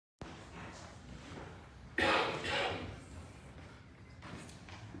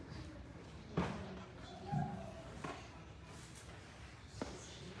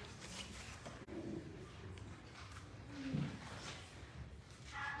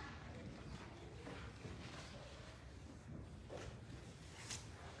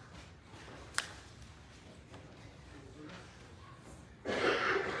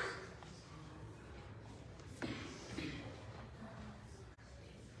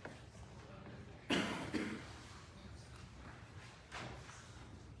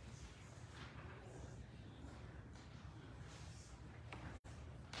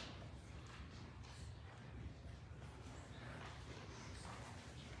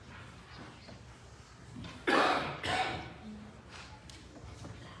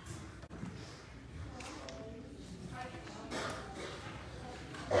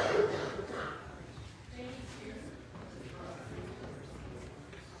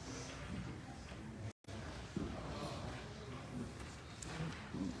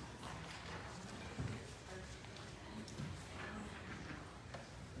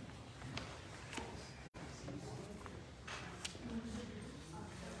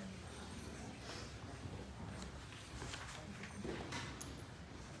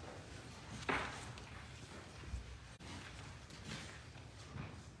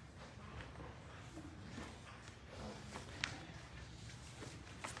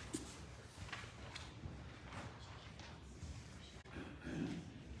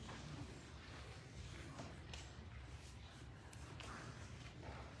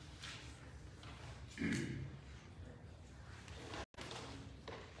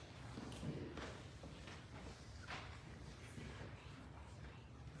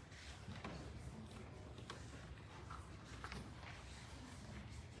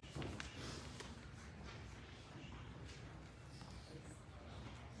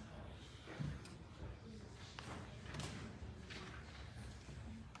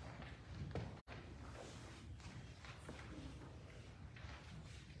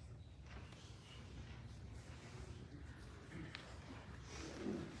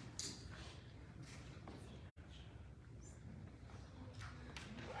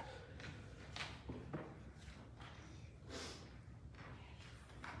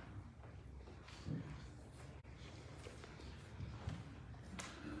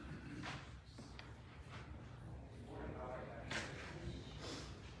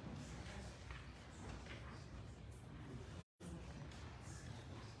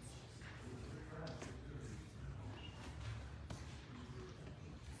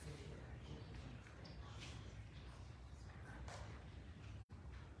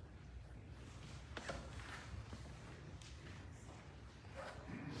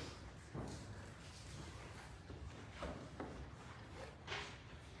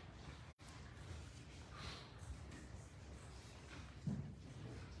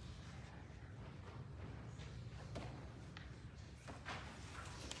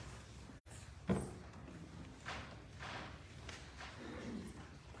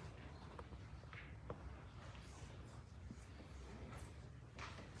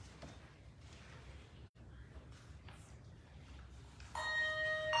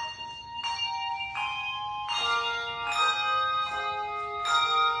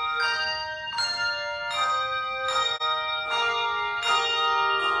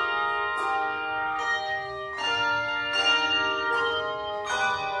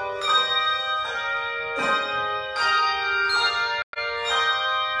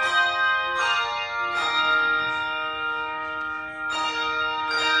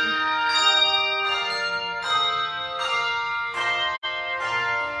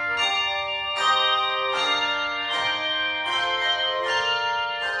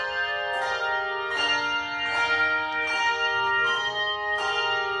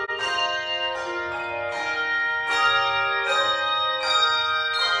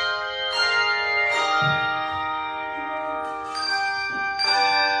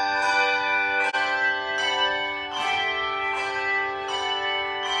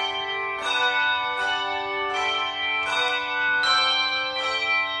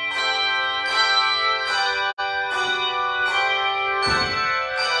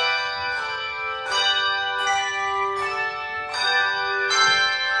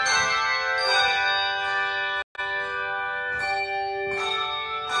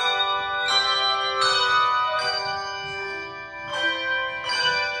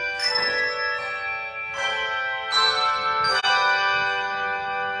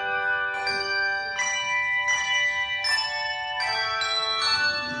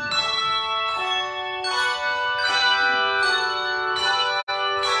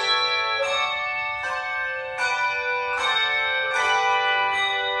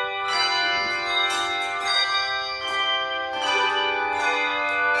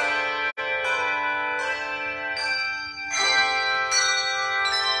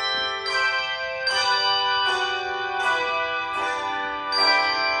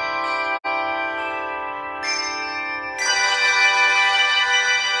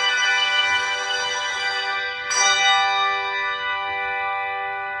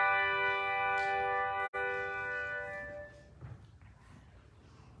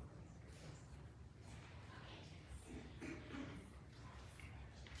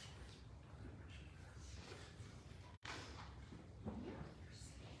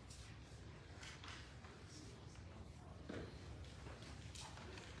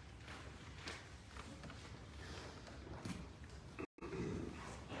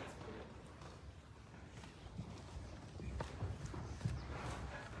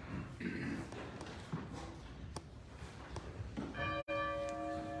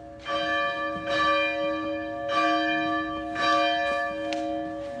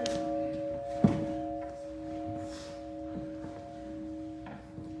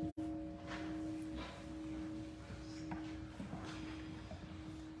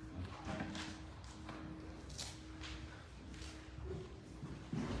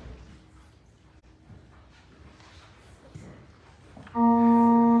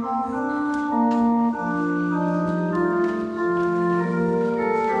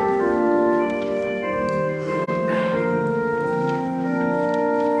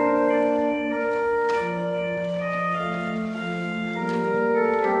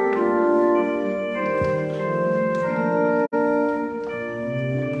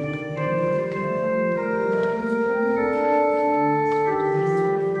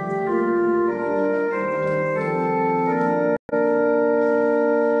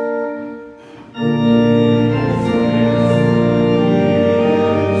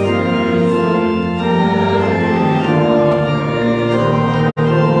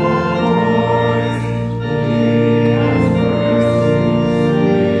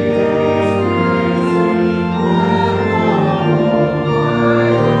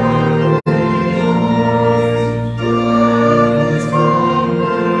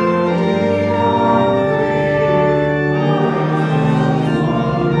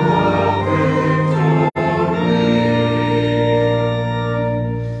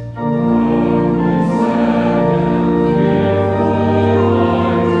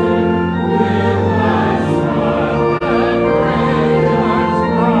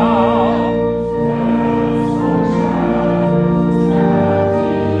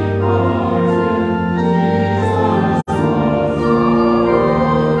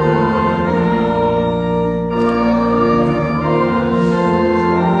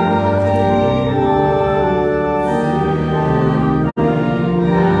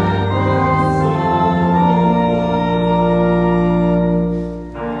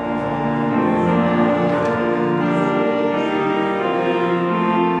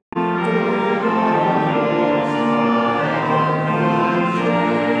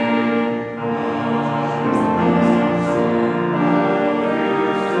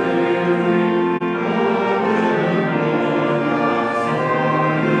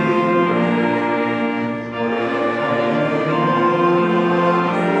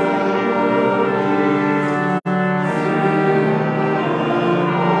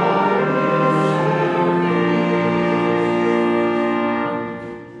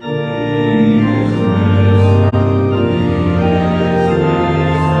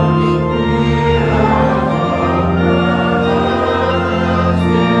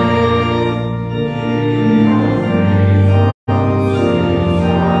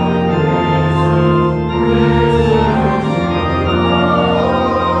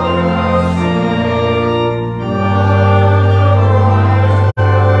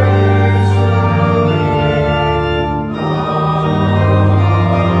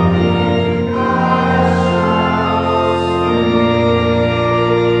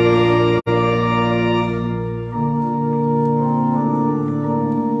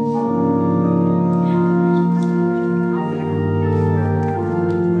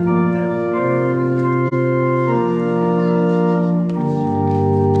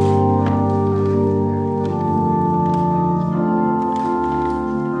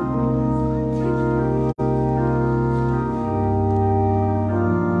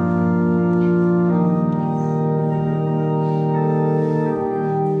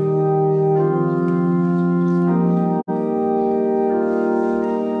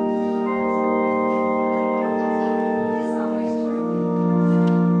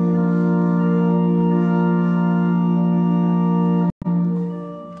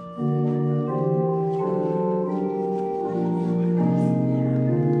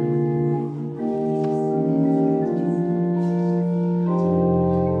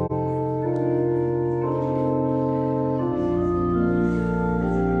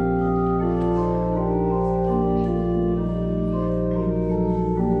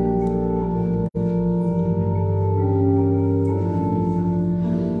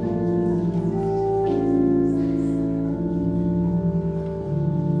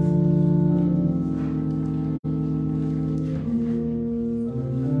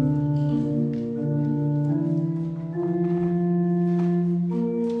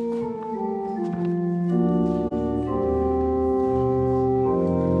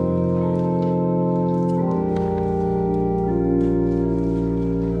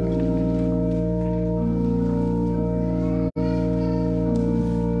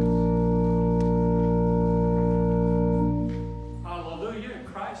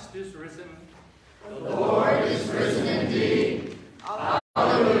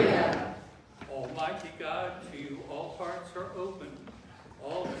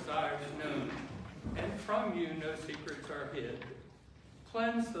from you no secrets are hid.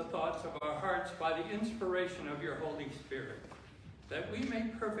 Cleanse the thoughts of our hearts by the inspiration of your Holy Spirit, that we may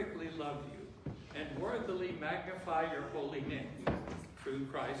perfectly love you and worthily magnify your holy name, through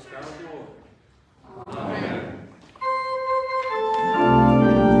Christ our Lord. Amen.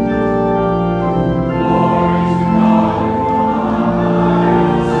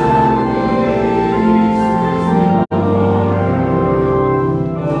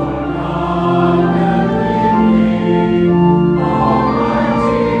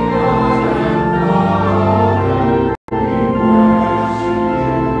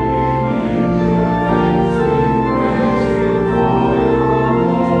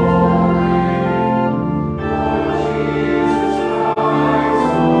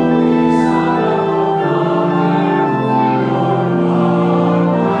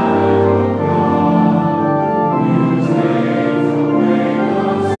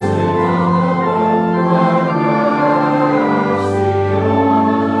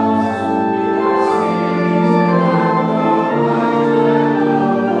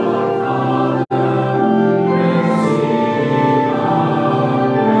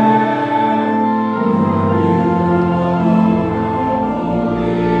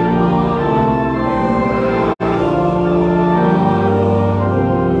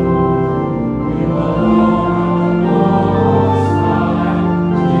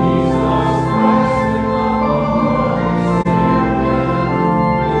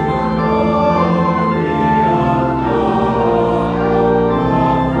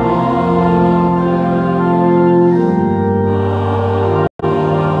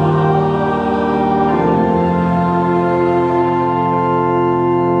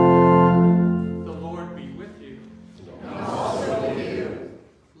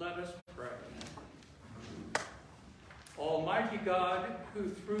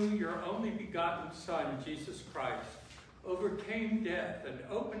 Jesus Christ overcame death and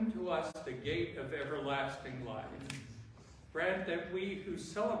opened to us the gate of everlasting life. Grant that we who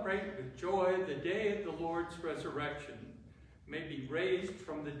celebrate with joy the day of the Lord's resurrection may be raised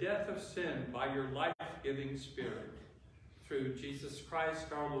from the death of sin by your life-giving Spirit. Through Jesus Christ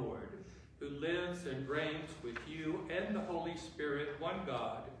our Lord, who lives and reigns with you and the Holy Spirit, one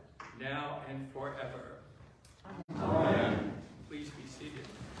God, now and forever. Amen. Please be seated.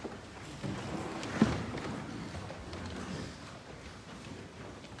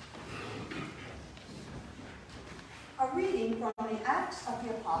 A reading from the Acts of the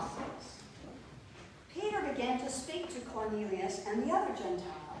Apostles. Peter began to speak to Cornelius and the other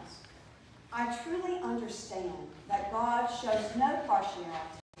Gentiles. I truly understand that God shows no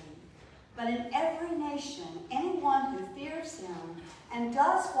partiality, but in every nation, anyone who fears him and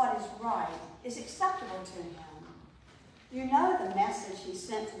does what is right is acceptable to him. You know the message he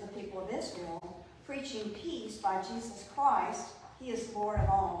sent to the people of Israel, preaching peace by Jesus Christ. He is Lord of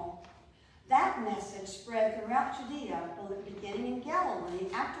all. That message spread throughout Judea, beginning in Galilee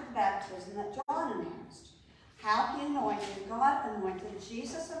after the baptism that John announced. How God anointed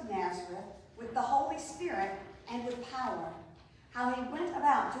Jesus of Nazareth with the Holy Spirit and with power. How he went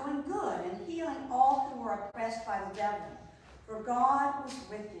about doing good and healing all who were oppressed by the devil, for God was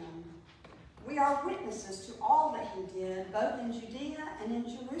with him. We are witnesses to all that he did, both in Judea and in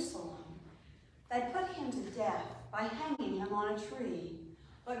Jerusalem. They put him to death by hanging him on a tree.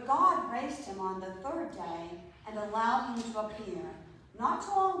 But God raised him on the third day and allowed him to appear, not to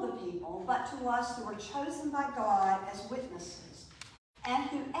all the people, but to us who were chosen by God as witnesses, and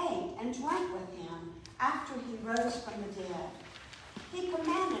who ate and drank with him after he rose from the dead. He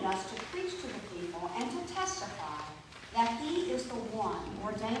commanded us to preach to the people and to testify that he is the one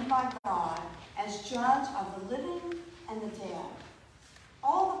ordained by God as judge of the living and the dead.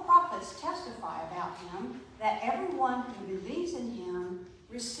 All the prophets testify about him, that everyone who believes in him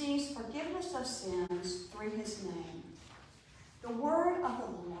receives forgiveness of sins through his name. The word of the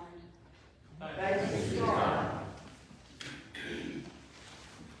Lord. Thanks be to God.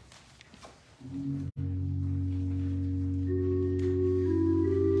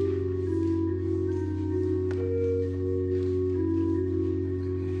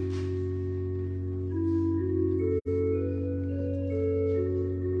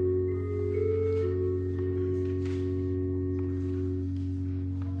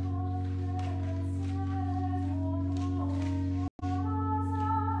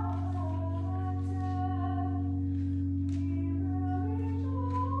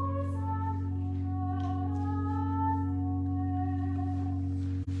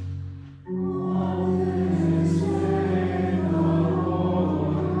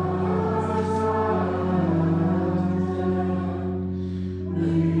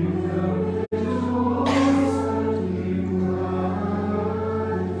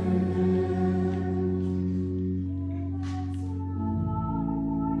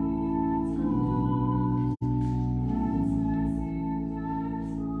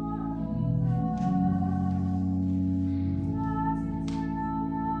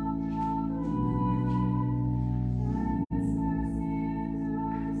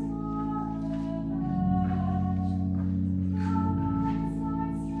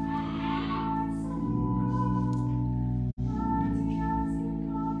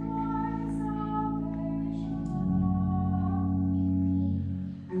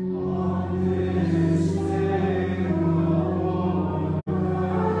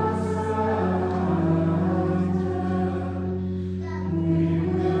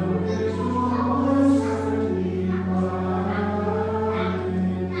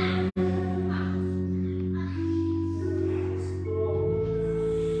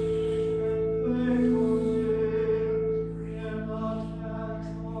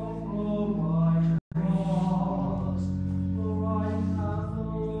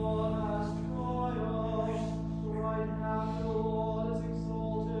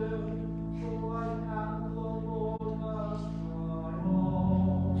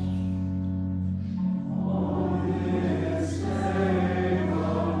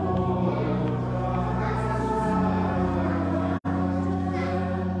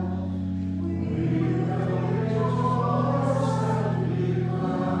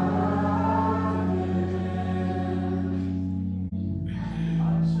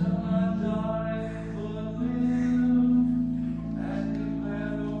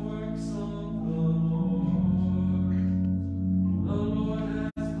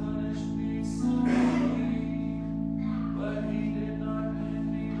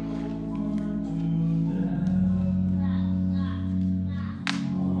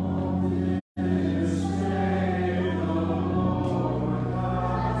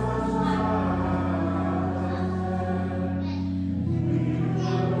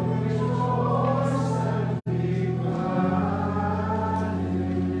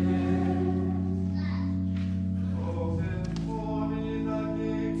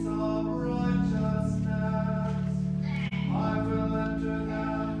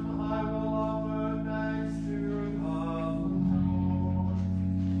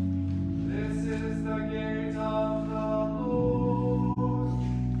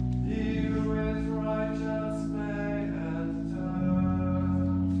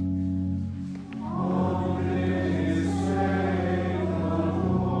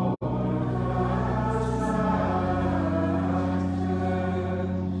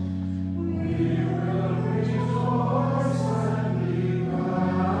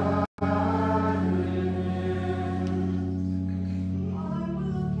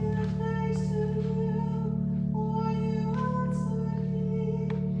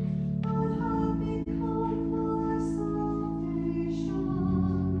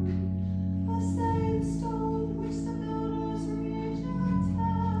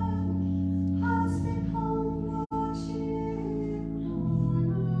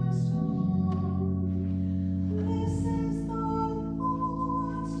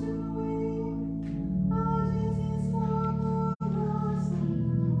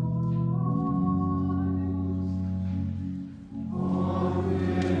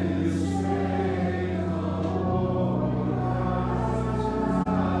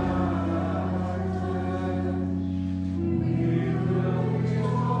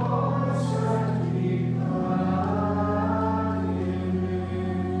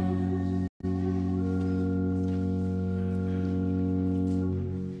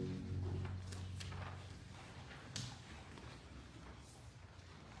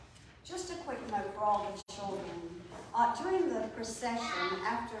 all the children. During the procession,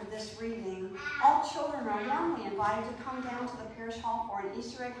 after this reading, all children are warmly invited to come down to the parish hall for an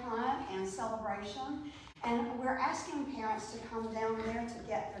Easter egg hunt and celebration. And we're asking parents to come down there to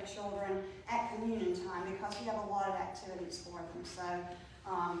get their children at communion time because we have a lot of activities for them. So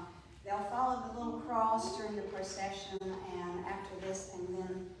they'll follow the little cross during the procession and after this, and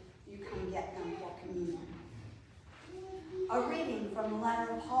then you come get them for communion. A reading from the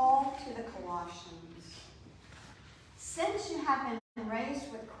letter of Paul to the Colossians. Since you have been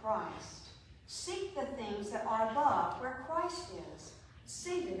raised with Christ, seek the things that are above, where Christ is,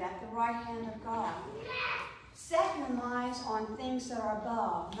 seated at the right hand of God. Set your minds on things that are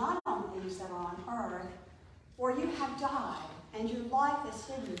above, not on things that are on earth, for you have died, and your life is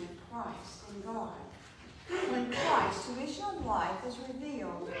hidden with Christ in God. When Christ, who is your life, is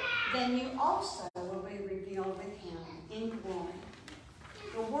revealed, then you also will be revealed with him in glory.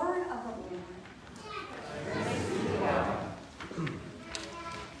 The word of the Lord. Praise be to God.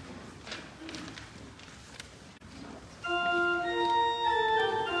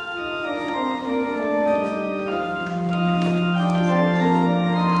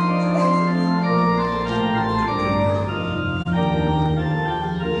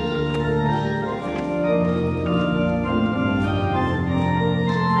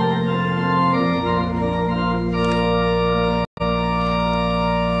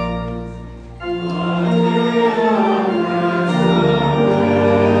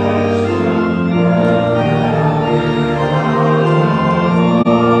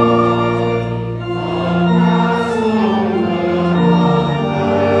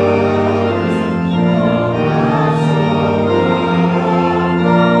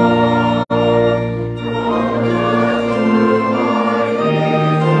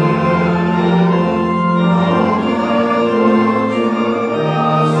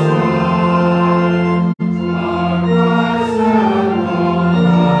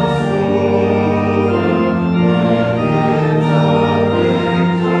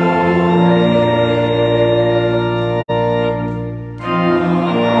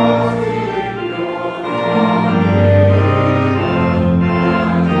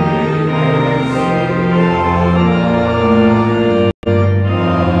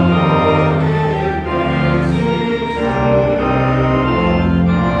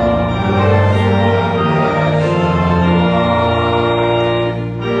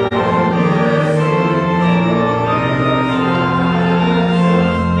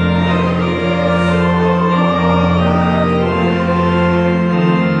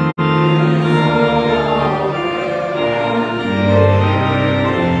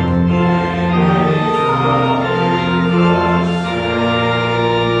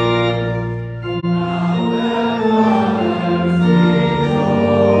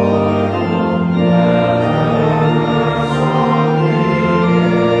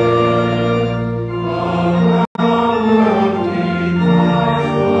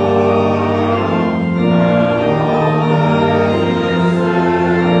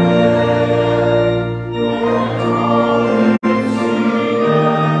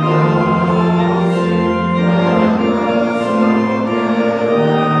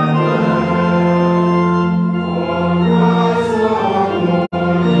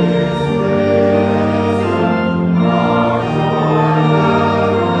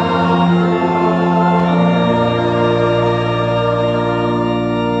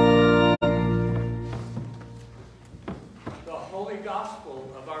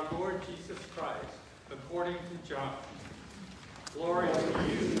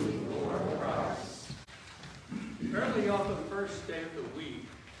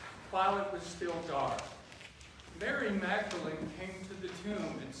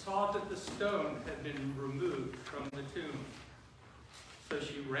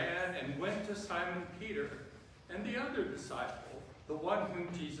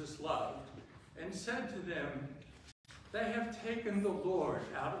 Said to them, "They have taken the Lord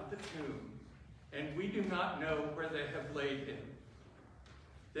out of the tomb, and we do not know where they have laid him."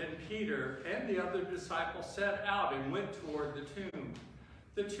 Then Peter and the other disciple set out and went toward the tomb.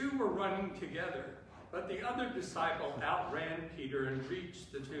 The two were running together, but the other disciple outran Peter and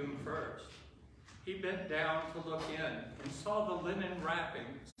reached the tomb first. He bent down to look in and saw the linen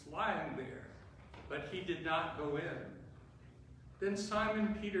wrappings lying there, but he did not go in. Then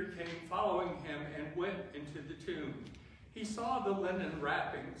Simon Peter came following him and went into the tomb. He saw the linen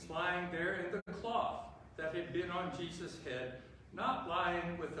wrappings lying there and the cloth that had been on Jesus' head, not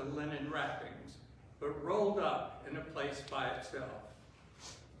lying with the linen wrappings, but rolled up in a place by itself.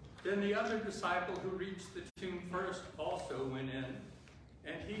 Then the other disciple who reached the tomb first also went in,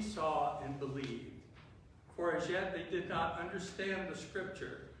 and he saw and believed. for as yet they did not understand the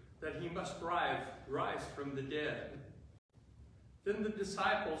scripture, that he must rise from the dead. Then the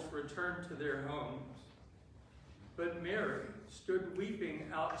disciples returned to their homes. But Mary stood weeping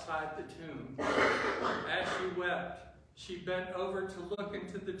outside the tomb. As she wept, she bent over to look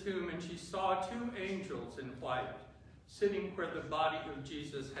into the tomb, and she saw two angels in white, sitting where the body of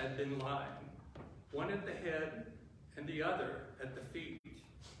Jesus had been lying, one at the head and the other at the feet.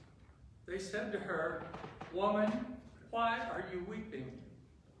 They said to her, "Woman, why are you weeping?"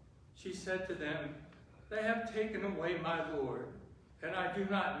 She said to them, "They have taken away my Lord, and I do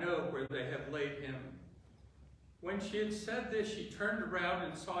not know where they have laid him." When she had said this, she turned around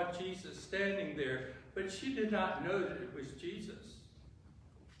and saw Jesus standing there, but she did not know that it was Jesus.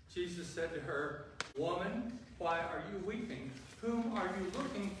 Jesus said to her, "Woman, why are you weeping? Whom are you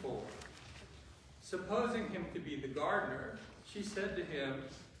looking for?" Supposing him to be the gardener, she said to him,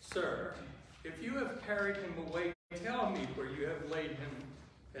 "Sir, if you have carried him away, tell me where you have laid him,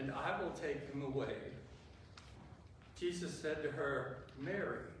 and I will take him away." Jesus said to her,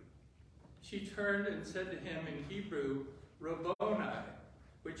 "Mary." She turned and said to him in Hebrew, "Rabboni,"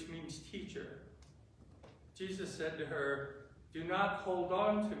 which means teacher. Jesus said to her, "Do not hold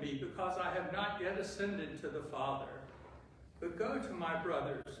on to me, because I have not yet ascended to the Father. But go to my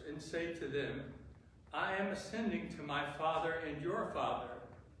brothers and say to them, I am ascending to my Father and your Father,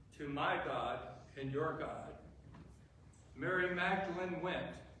 to my God and your God." Mary Magdalene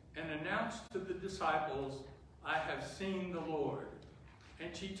went and announced to the disciples, "I have seen the Lord."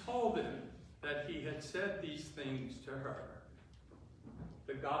 And she told them that he had said these things to her.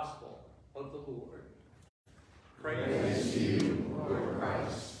 The Gospel of the Lord. Praise to you, Lord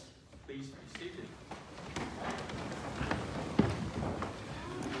Christ. Please be seated.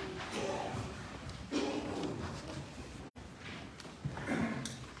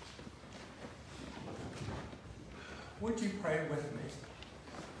 Would you pray with me?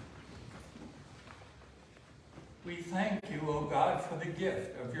 We thank you, O God, for the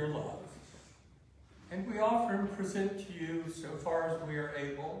gift of your love. And we offer and present to you, so far as we are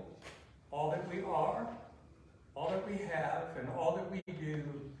able, all that we are, all that we have, and all that we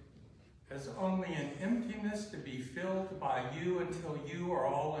do, as only an emptiness to be filled by you until you are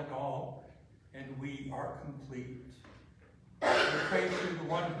all in all, and we are complete. We pray through the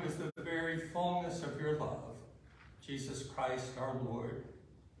one who is the very fullness of your love, Jesus Christ our Lord.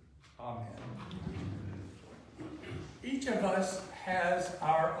 Amen. Each of us has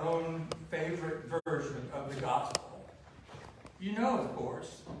our own favorite version of the gospel. You know, of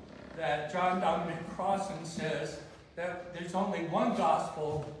course, that John Dominic Crossan says that there's only one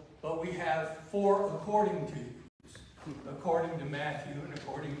gospel, but we have four according tos. According to Matthew, and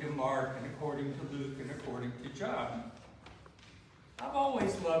according to Mark, and according to Luke, and according to John. I've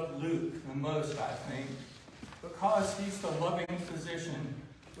always loved Luke the most, I think, because he's the loving physician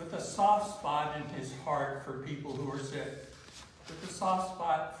with a soft spot in his heart for people who are sick, with a soft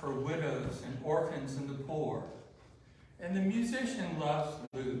spot for widows and orphans and the poor. And the musician loves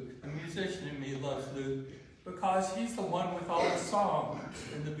Luke. The musician in me loves Luke because he's the one with all the songs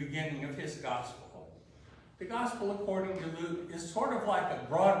in the beginning of his gospel. The gospel, according to Luke, is sort of like a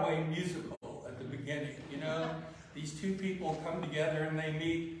Broadway musical at the beginning, you know? These two people come together and they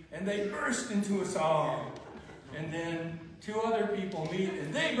meet and they burst into a song. And then two other people meet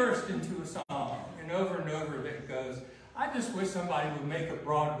and they burst into a song. And over that goes. I just wish somebody would make a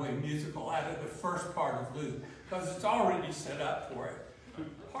Broadway musical out of the first part of Luke, because it's already set up for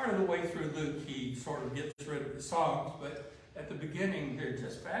it. Part of the way through Luke, he sort of gets rid of the songs, but at the beginning, they're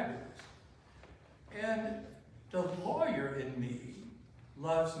just fabulous. And the lawyer in me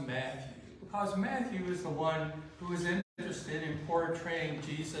loves Matthew, because Matthew is the one who is interested in portraying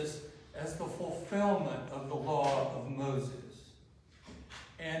Jesus as the fulfillment of the law of Moses.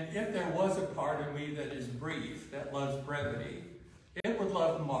 And if there was a part of me that is brief, that loves brevity, it would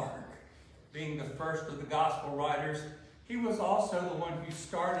love Mark. Being the first of the gospel writers, he was also the one who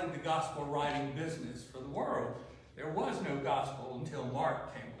started the gospel writing business for the world. There was no gospel until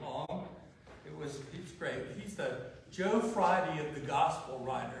Mark came along. He's great. He's the Joe Friday of the gospel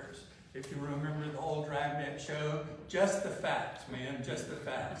writers. If you remember the old Dragnet show, just the facts, man, just the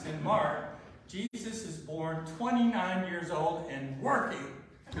facts. In Mark, Jesus is born 29 years old and working.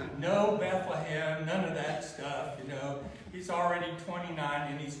 No Bethlehem, none of that stuff, you know. He's already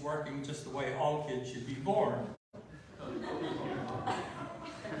 29 and he's working just the way all kids should be born.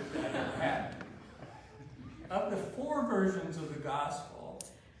 Of the four versions of the gospel,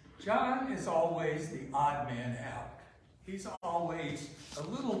 John is always the odd man out. He's always a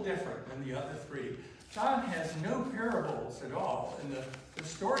little different than the other three. John has no parables at all, and the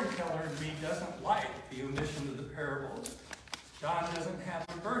storyteller in me doesn't like the omission of the parables. John doesn't have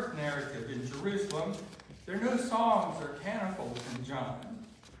a birth narrative in Jerusalem. There are no songs or canticles in John.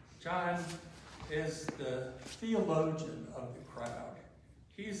 John is the theologian of the crowd.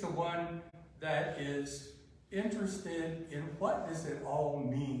 He's the one that is interested in what does it all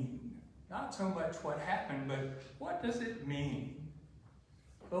mean. Not so much what happened, but what does it mean?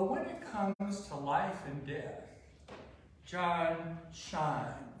 But when it comes to life and death, John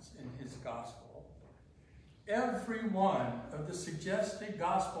shines in his gospel. Every one of the suggested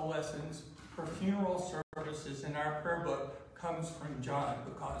gospel lessons for funeral services in our prayer book comes from John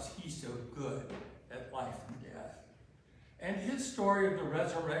because he's so good at life and death. And his story of the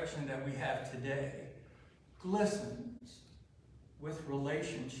resurrection that we have today glistens with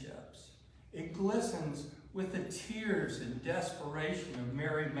relationships. It glistens with the tears and desperation of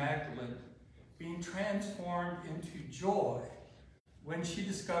Mary Magdalene being transformed into joy when she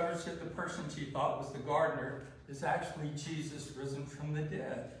discovers that the person she thought was the gardener is actually Jesus risen from the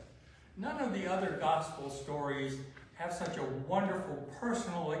dead. None of the other gospel stories have such a wonderful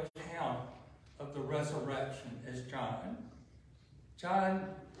personal account of the resurrection as John. John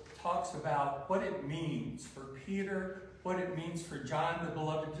talks about what it means for Peter, what it means for John, the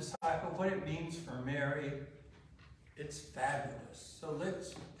beloved disciple, what it means for Mary. It's fabulous. So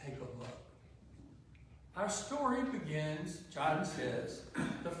let's take a look. Our story begins, John says,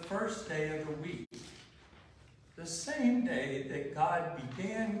 the first day of the week. The same day that God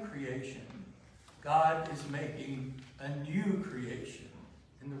began creation, God is making a new creation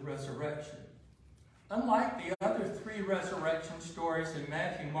in the resurrection. Unlike the other three resurrection stories in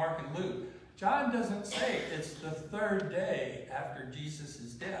Matthew, Mark, and Luke, John doesn't say it's the third day after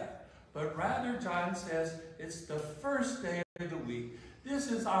Jesus' death, but rather John says it's the first day of the week.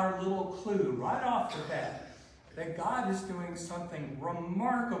 This is our little clue right off the bat that God is doing something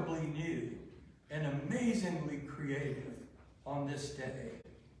remarkably new and amazingly creative on this day.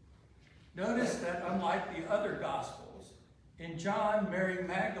 Notice that unlike the other Gospels, in John, Mary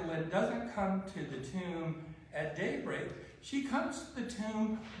Magdalene doesn't come to the tomb at daybreak. She comes to the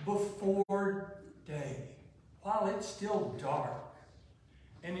tomb before day, while it's still dark.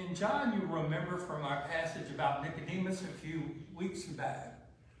 And in John, you remember from our passage about Nicodemus a few weeks back,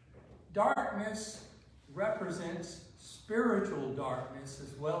 darkness represents spiritual darkness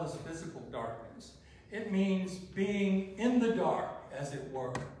as well as physical darkness. It means being in the dark, as it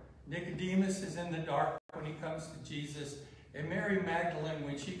were. Nicodemus is in the dark when he comes to Jesus, and Mary Magdalene,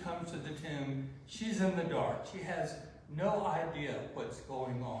 when she comes to the tomb, she's in the dark. She has no idea what's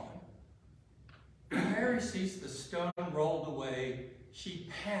going on. When Mary sees the stone rolled away, she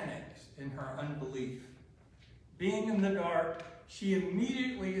panics in her unbelief. Being in the dark, she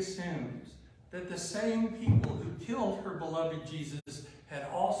immediately assumes that the same people who killed her beloved Jesus had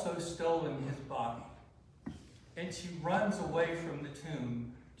also stolen his body. And she runs away from the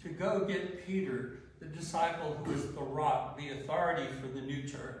tomb to go get Peter, the disciple who is the rock, the authority for the new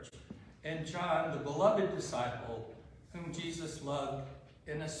church, and John, the beloved disciple, whom Jesus loved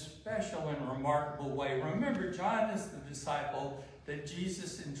in a special and remarkable way. Remember, John is the disciple that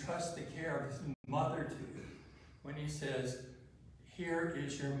Jesus entrusts the care of his mother to when he says, "Here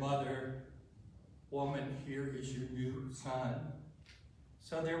is your mother, woman, here is your new son."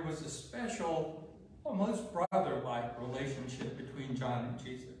 So there was a special, almost brother-like relationship between John and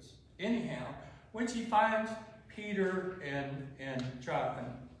Jesus. Anyhow, when she finds Peter and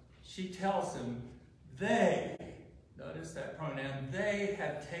John, she tells them, they, notice that pronoun, they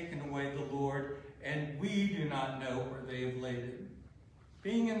have taken away the Lord, and we do not know where they have laid him.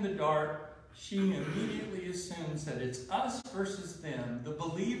 Being in the dark, she immediately assumes that it's us versus them, the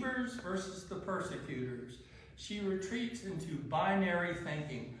believers versus the persecutors. She retreats into binary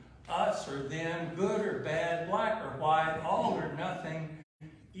thinking, us or them, good or bad, black or white, all or nothing,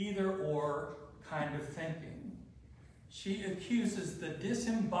 either or kind of thinking. She accuses the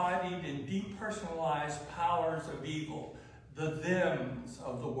disembodied and depersonalized powers of evil, the thems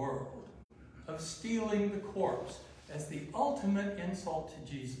of the world, of stealing the corpse as the ultimate insult to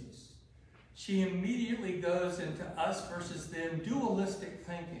Jesus. She immediately goes into us versus them dualistic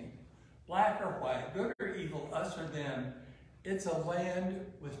thinking, black or white, good or evil, us or them. It's a land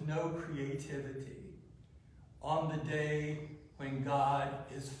with no creativity on the day when God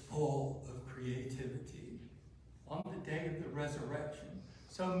is full of creativity, on the day of the resurrection.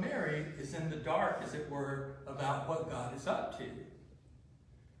 So Mary is in the dark, as it were, about what God is up to.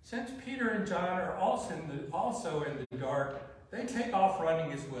 Since Peter and John are also in the dark, they take off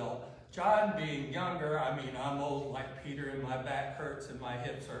running as well. John being younger, I'm old like Peter, and my back hurts and my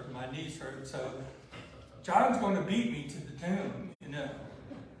hips hurt and my knees hurt, so John's going to beat me to the tomb, you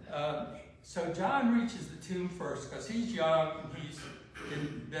know. So John reaches the tomb first because he's young and he's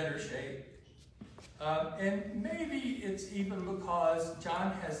in better shape. And maybe it's even because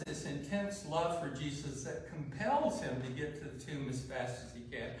John has this intense love for Jesus that compels him to get to the tomb as fast as he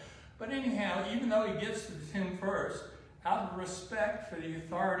can. But anyhow, even though he gets to the tomb first, out of respect for the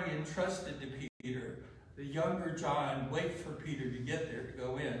authority entrusted to Peter, the younger John waits for Peter to get there to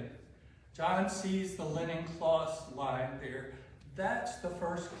go in. John sees the linen cloths lying there. That's the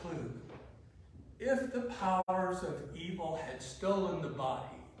first clue. If the powers of evil had stolen the body,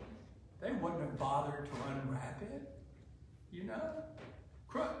 they wouldn't have bothered to unwrap it. You know,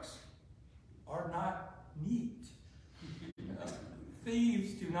 crooks are not neat. You know,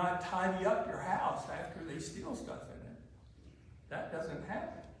 thieves do not tidy up your house after they steal stuff in it. That doesn't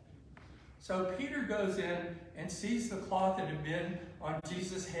happen. So Peter goes in and sees the cloth that had been on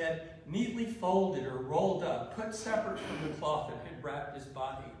Jesus' head neatly folded or rolled up, put separate from the cloth that had wrapped his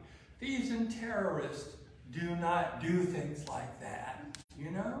body. Thieves and terrorists do not do things like that,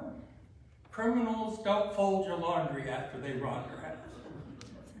 you know? Criminals don't fold your laundry after they rob your house.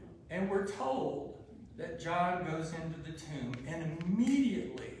 And we're told that John goes into the tomb and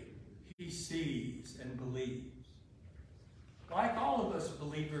immediately he sees and believes. Like all of us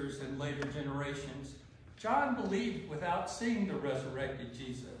believers in later generations, John believed without seeing the resurrected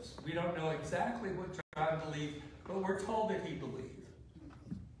Jesus. We don't know exactly what John believed, but we're told that he believed.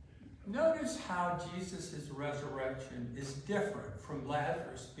 Notice how Jesus' resurrection is different from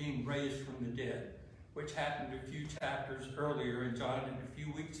Lazarus being raised from the dead, which happened a few chapters earlier in John and a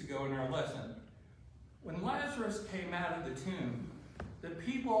few weeks ago in our lesson. When Lazarus came out of the tomb, the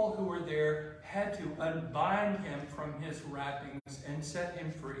people who were there had to unbind him from his wrappings and set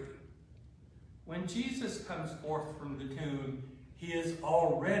him free. When Jesus comes forth from the tomb, he is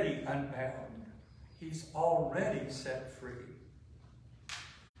already unbound. He's already set free.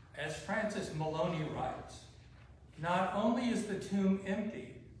 As Francis Maloney writes, not only is the tomb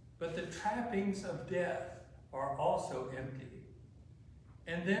empty, but the trappings of death are also empty.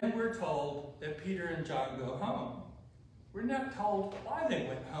 And then we're told that Peter and John go home. We're not told why they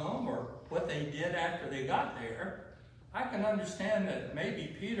went home or what they did after they got there. I can understand that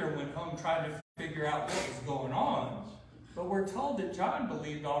maybe Peter went home trying to figure out what was going on, but we're told that John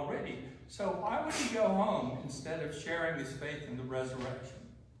believed already. So why would he go home instead of sharing his faith in the resurrection?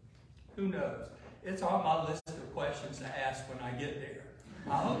 Who knows? It's on my list of questions to ask when I get there.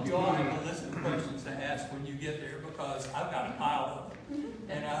 I hope you all have a list of questions to ask when you get there because I've got a pile of them.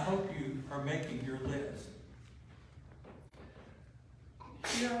 And I hope you are making your list.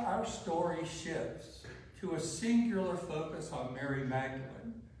 Here our story shifts to a singular focus on Mary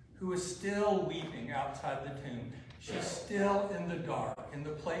Magdalene, who is still weeping outside the tomb. She's still in the dark, in the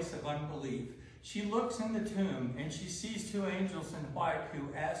place of unbelief. She looks in the tomb and she sees two angels in white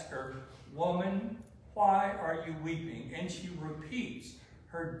who ask her, "Woman, why are you weeping?" And she repeats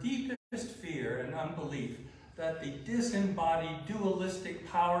her deepest fear and unbelief that the disembodied dualistic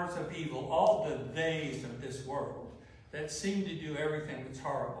powers of evil, all the theys of this world that seem to do everything that's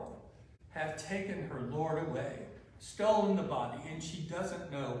horrible, have taken her Lord away, stolen the body, and she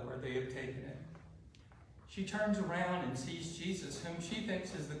doesn't know where they have taken it. She turns around and sees Jesus, whom she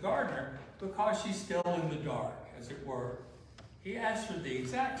thinks is the gardener, because she's still in the dark, as it were. He asks her the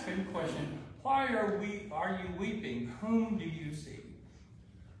exact same question, "Why are you weeping? Whom do you see?"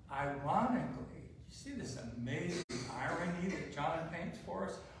 Ironically, you see this amazing irony that John paints for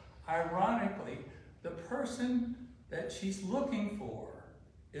us? Ironically, the person that she's looking for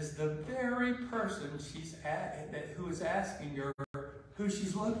is the very person who is asking her who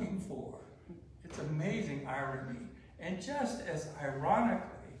she's looking for. It's amazing irony. And just as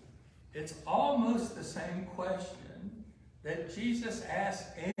ironically, it's almost the same question that Jesus asked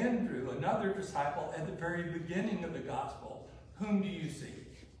Andrew, another disciple, at the very beginning of the gospel. Whom do you see?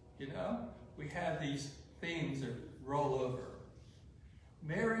 You know, we have these themes that roll over.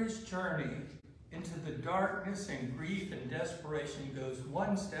 Mary's journey into the darkness and grief and desperation goes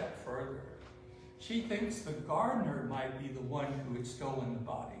one step further. She thinks the gardener might be the one who had stolen the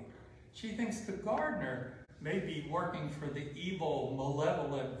body. She thinks the gardener may be working for the evil,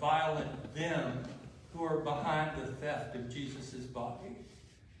 malevolent, violent them who are behind the theft of Jesus' body.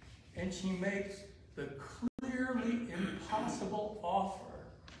 And she makes the clearly impossible offer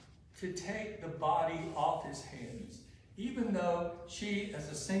to take the body off his hands, even though she, as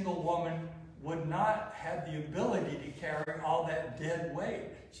a single woman, would not have the ability to carry all that dead weight.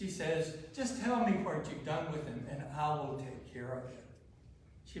 She says, "Just tell me what you've done with him and I will take care of it."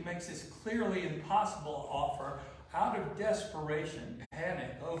 She makes this clearly impossible offer out of desperation,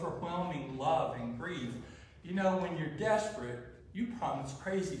 panic, overwhelming love and grief, You know, when you're desperate, you promise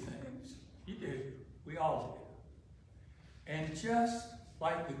crazy things. You do. We all do. And just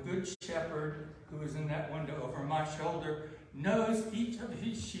like the good shepherd who is in that window over my shoulder knows each of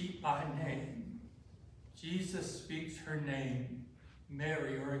his sheep by name, Jesus speaks her name,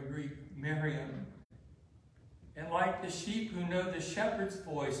 Mary, or in Greek, Miriam. And like the sheep who know the shepherd's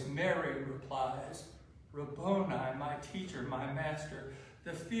voice, Mary replies, Rabboni, my teacher, my master.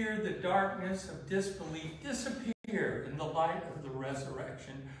 The fear, the darkness of disbelief disappear in the light of the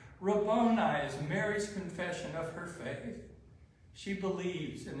resurrection. Rabboni is Mary's confession of her faith. She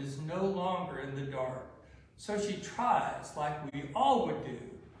believes and is no longer in the dark. So she tries, like we all would do,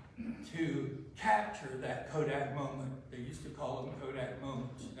 to capture that Kodak moment. They used to call them Kodak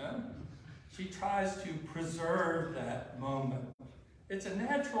moments, you know? She tries to preserve that moment. It's a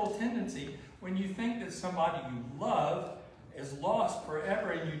natural tendency when you think that somebody you love is lost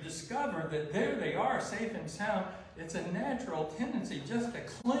forever and you discover that there they are, safe and sound. It's a natural tendency just to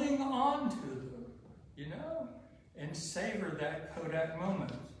cling on to them, you know, and savor that Kodak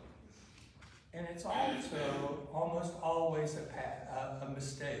moment. And it's also almost always a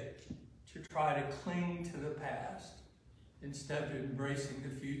mistake to try to cling to the past instead of embracing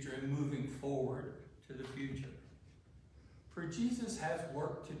the future and moving forward to the future. For Jesus has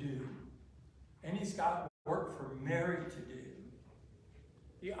work to do, and he's got work for Mary to do.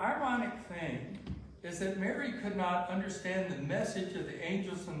 The ironic thing is that Mary could not understand the message of the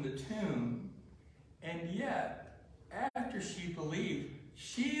angels in the tomb, and yet, after she believed,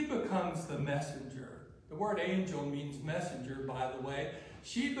 she becomes the messenger. The word angel means messenger, by the way.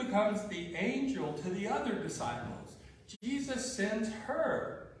 She becomes the angel to the other disciples. Jesus sends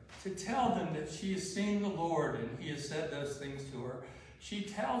her to tell them that she has seen the Lord and he has said those things to her. She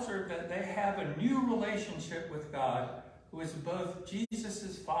tells her that they have a new relationship with God, who is both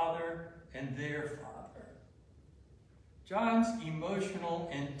Jesus' Father and their Father. John's emotional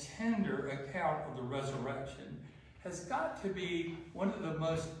and tender account of the resurrection has got to be one of the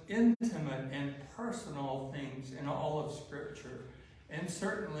most intimate and personal things in all of Scripture, and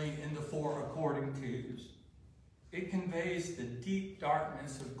certainly in the four according tos. It conveys the deep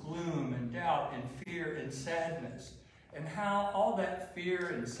darkness of gloom and doubt and fear and sadness, and how all that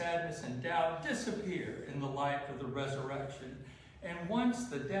fear and sadness and doubt disappear in the light of the resurrection. And once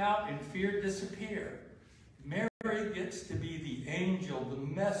the doubt and fear disappear, Mary gets to be the angel, the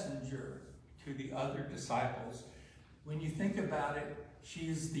messenger to the other disciples. When you think about it, she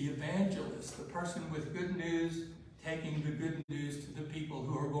is the evangelist, the person with good news, taking the good news to the people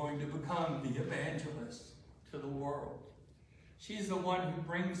who are going to become the evangelists to the world. She's the one who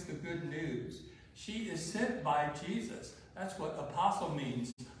brings the good news. She is sent by Jesus. That's what apostle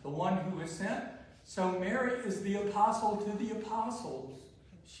means, the one who is sent. So Mary is the apostle to the apostles.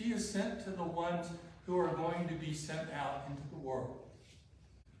 She is sent to the ones who are going to be sent out into the world.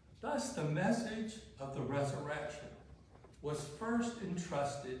 Thus, the message of the resurrection was first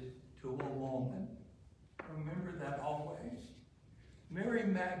entrusted to a woman. Remember that always. Mary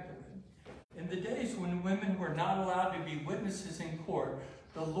Magdalene. In the days when women were not allowed to be witnesses in court,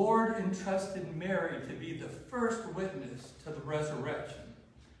 the Lord entrusted Mary to be the first witness to the resurrection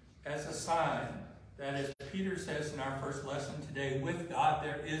as a sign that, as Peter says in our first lesson today, with God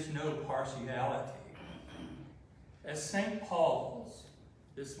there is no partiality. As St. Paul's,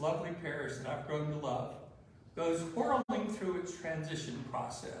 this lovely parish that I've grown to love, goes whirling through its transition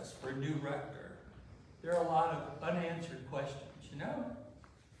process for a new rector, there are a lot of unanswered questions, you know?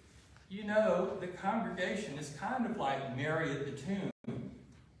 You know, the congregation is kind of like Mary at the tomb.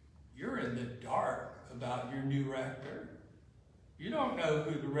 You're in the dark about your new rector. You don't know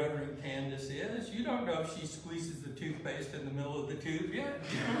who the Reverend Candace is. You don't know if she squeezes the toothpaste in the middle of the tube yet.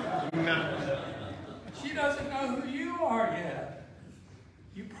 She doesn't know who you are yet.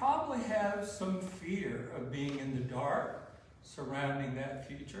 You probably have some fear of being in the dark surrounding that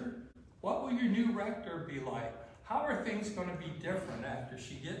future. What will your new rector be like? How are things going to be different after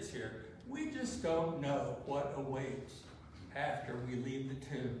she gets here? We just don't know what awaits after we leave the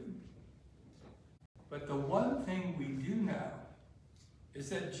tomb. But the one thing we do know is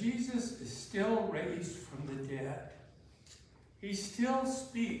that Jesus is still raised from the dead. He still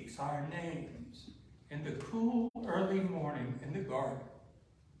speaks our names in the cool early morning in the garden.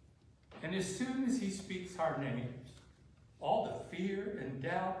 And as soon as he speaks our names, all the fear and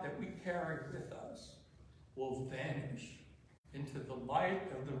doubt that we carry with us will vanish into the light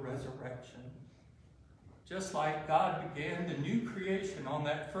of the resurrection. Just like God began the new creation on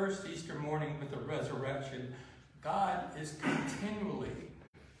that first Easter morning with the resurrection, God is continually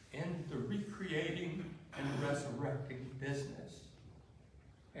in the recreating and resurrecting business.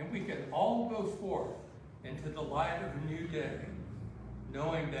 And we can all go forth into the light of a new day,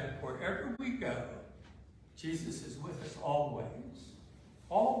 knowing that wherever we go, Jesus is with us always,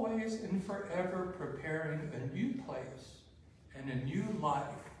 always and forever, preparing a new place and a new life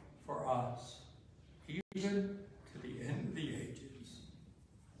for us, even to the end of the ages.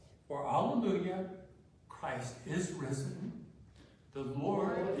 For Alleluia, Christ is risen. The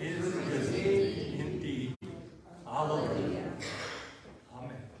Lord is risen indeed. Alleluia.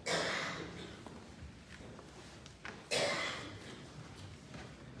 Amen.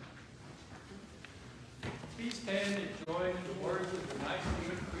 Please stand and join in the words of the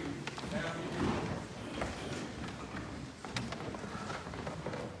Nicene Creed. Now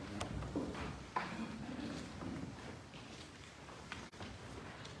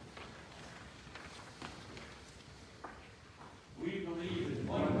we believe in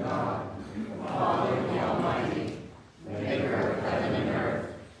one God, Father the Almighty, maker of heaven and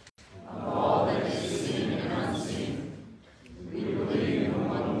earth, of all that is seen and unseen. We believe in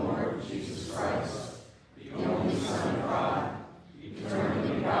one Lord, Jesus Christ, the only Son of God,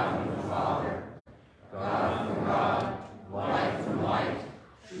 eternally begotten of the Father, God from God, light from light,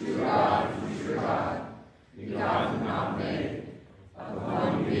 true God from true God, begotten, not made, of the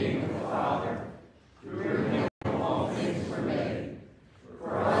one being of the Father, through him all things were made.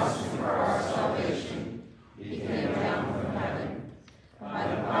 For us and for our salvation, he came down from heaven. By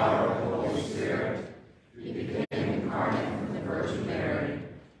the power of the Holy Spirit, he became incarnate from the Virgin Mary,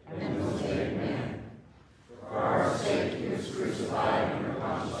 and was made man. For our sake he was crucified under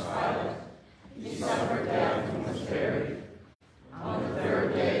Pontius Pilate. He suffered death and was buried. On the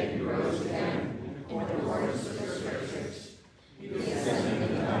third day he rose again, in accordance with the Scriptures. He ascended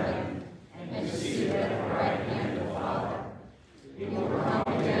into heaven, and is seated at the right hand of the Father. He will come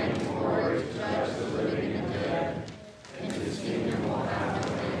again in glory to judge the living and the dead, and his kingdom will have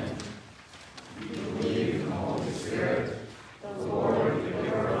no end. We believe in the Holy Spirit, the Lord, the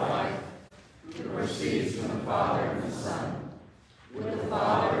giver of life, who proceeds from the Father and the Son. With the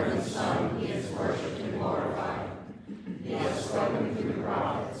Father and the Son he is worshipped and glorified. He has spoken through the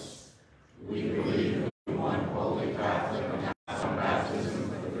prophets. We believe in one holy Catholic and baptism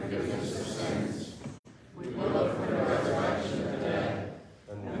for the forgiveness of sins. We look for the resurrection of the dead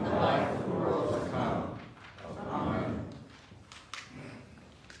and the life of the world to come. Amen.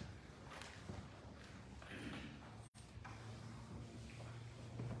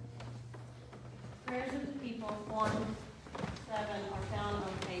 Prayers of the people, Form 7, are found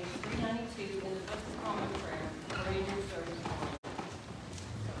on page 392 in the Book of Common Prayer, or in your service form.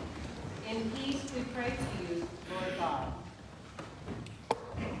 In peace we pray to you, Lord God.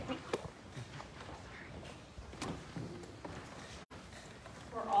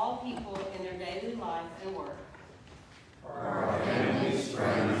 For all people in their daily life and work. For our families,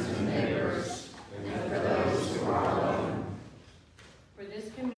 friends, and neighbors, and for those who are alone. For this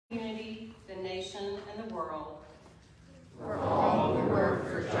community, the nation, and the world. For all who work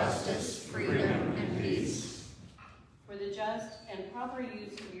for justice, freedom, and peace. For the just and proper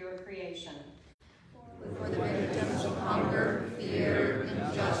use of your creation. For the victims of hunger, fear,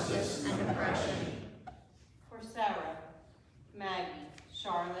 injustice, and oppression. For Sarah, Maggie,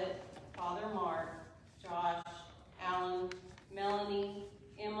 Charlotte, Father Mark, Josh, Alan, Melanie,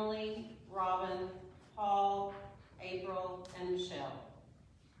 Emily, Robin, Paul, April, and Michelle.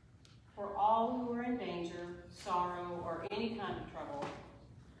 For all who are in danger, sorrow, or any kind of trouble.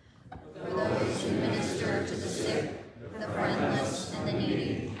 For those who minister to the sick, the friendless, and the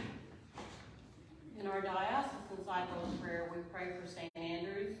needy. In our diocesan cycle of prayer, we pray for St.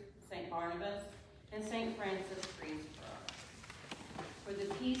 Andrews, St. Barnabas, and St. Francis Greensboro. For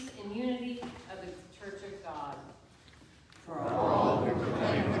the peace and unity of the Church of God. For all who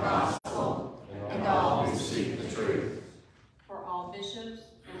proclaim the gospel, and all who seek the truth. For all bishops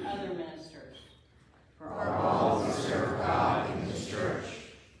and other ministers. For all who serve God in his church.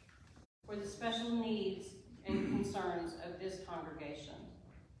 For the special needs and concerns of this congregation.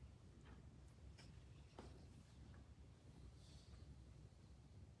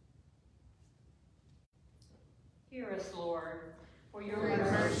 Hear us, Lord, for your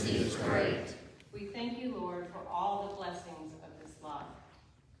mercy is great. We thank you, Lord, for all the blessings of this life.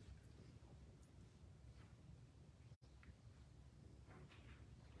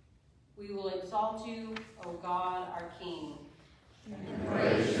 We will exalt you, O God, our King. And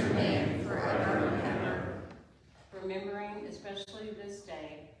praise your name forever and ever. Remembering especially this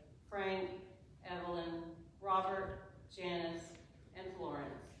day, Frank, Evelyn, Robert, Janice, and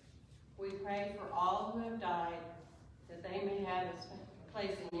Florence. We pray for all who have died, that they may have a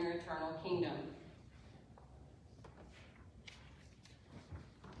place in your eternal kingdom.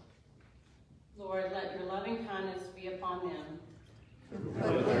 Lord, let your loving kindness be upon them.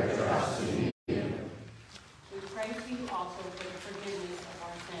 Put their trust in you. We pray to you also for the forgiveness of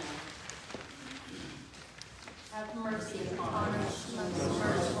our sins. Have mercy upon us, most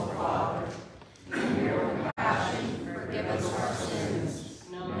merciful Father. In your compassion, forgive us our sins,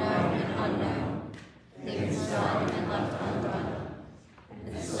 known and unknown, things done and left undone.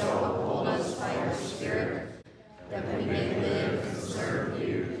 And so uphold us by your Spirit, that we may live and serve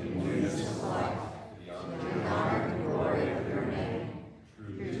you in newness of life, to the honor and glory of your name,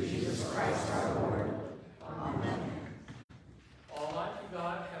 through Jesus Christ our Lord. Amen. Almighty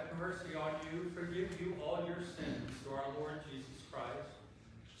God, have mercy on you, forgive you all your sins through our Lord Jesus Christ,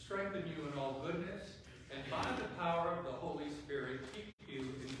 strengthen you in all goodness, and by the power of the Holy Spirit, keep you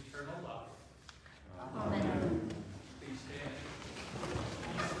in eternal life. Amen. Please stand.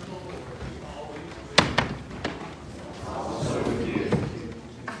 Peace of the Lord be always with you. Also with you.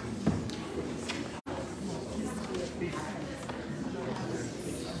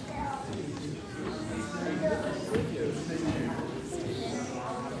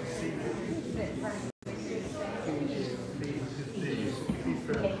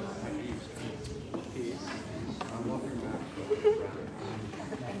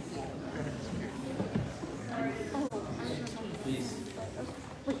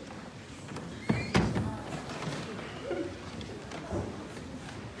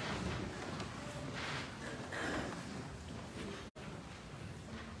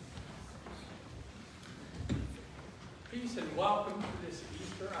 Peace and welcome to this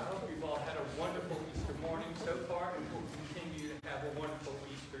Easter. I hope you've all had a wonderful Easter morning so far and will continue to have a wonderful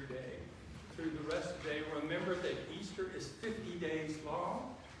Easter day. Through the rest of the day, remember that Easter is 50 days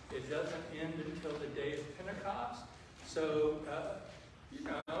long. It doesn't end until the day of Pentecost. So,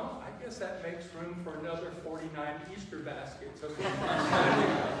 I guess that makes room for another 49 Easter baskets. Okay?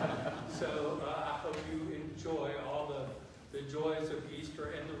 So I hope you enjoy all the joys of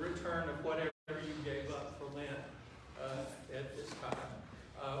Easter and the return of whatever you gave up for Lent. At this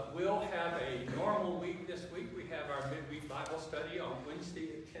time. We'll have a normal week this week. We have our midweek Bible study on Wednesday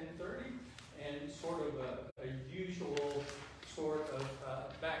at 10:30 and sort of a usual sort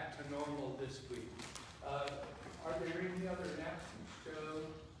of back to normal this week. Are there any other announcements, Joe?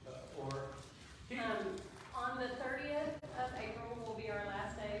 On the 30th of April will be our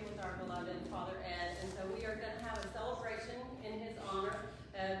last day with our beloved Father Ed, and so we are going to have a celebration in his honor.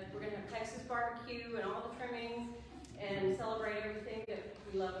 We're going to have Texas barbecue and all the trimmings, and celebrate everything that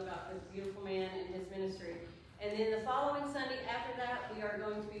we love about this beautiful man and his ministry. And then the following Sunday after that, we are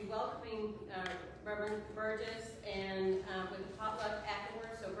going to be welcoming Reverend Burgess and with a potluck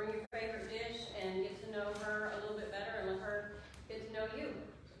afterwards. So bring your favorite dish and get to know her a little bit better and let her get to know you.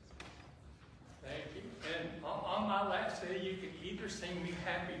 Thank you. And on my last day, you can either sing me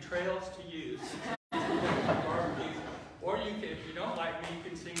Happy Trails to You, or you can, if you don't like me, you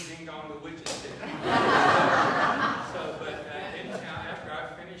can sing Ding Dong the Witch's Stick. But anyhow, after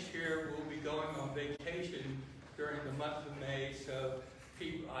I finish here, we'll be going on vacation during the month of May. So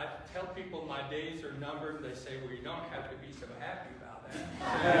I tell people my days are numbered. They say, well, you don't have to be so happy about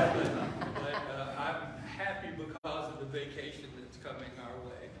that. but I'm happy because of the vacation that's coming our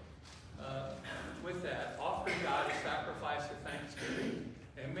way. With that, offer God a sacrifice of thanksgiving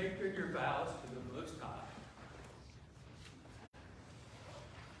and make good your vows to the Most High.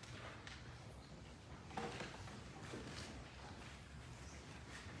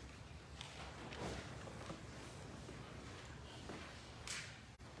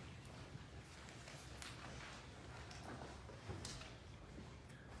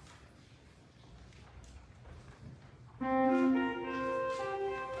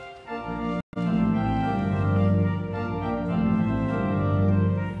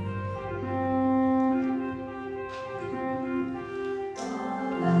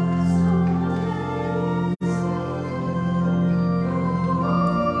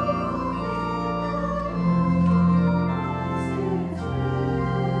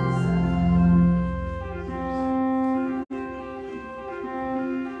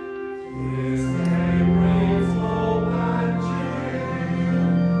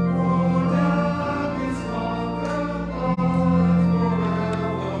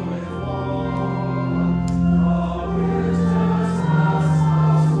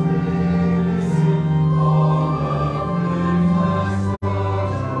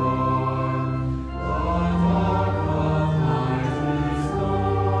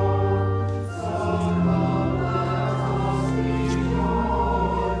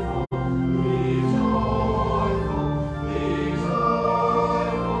 We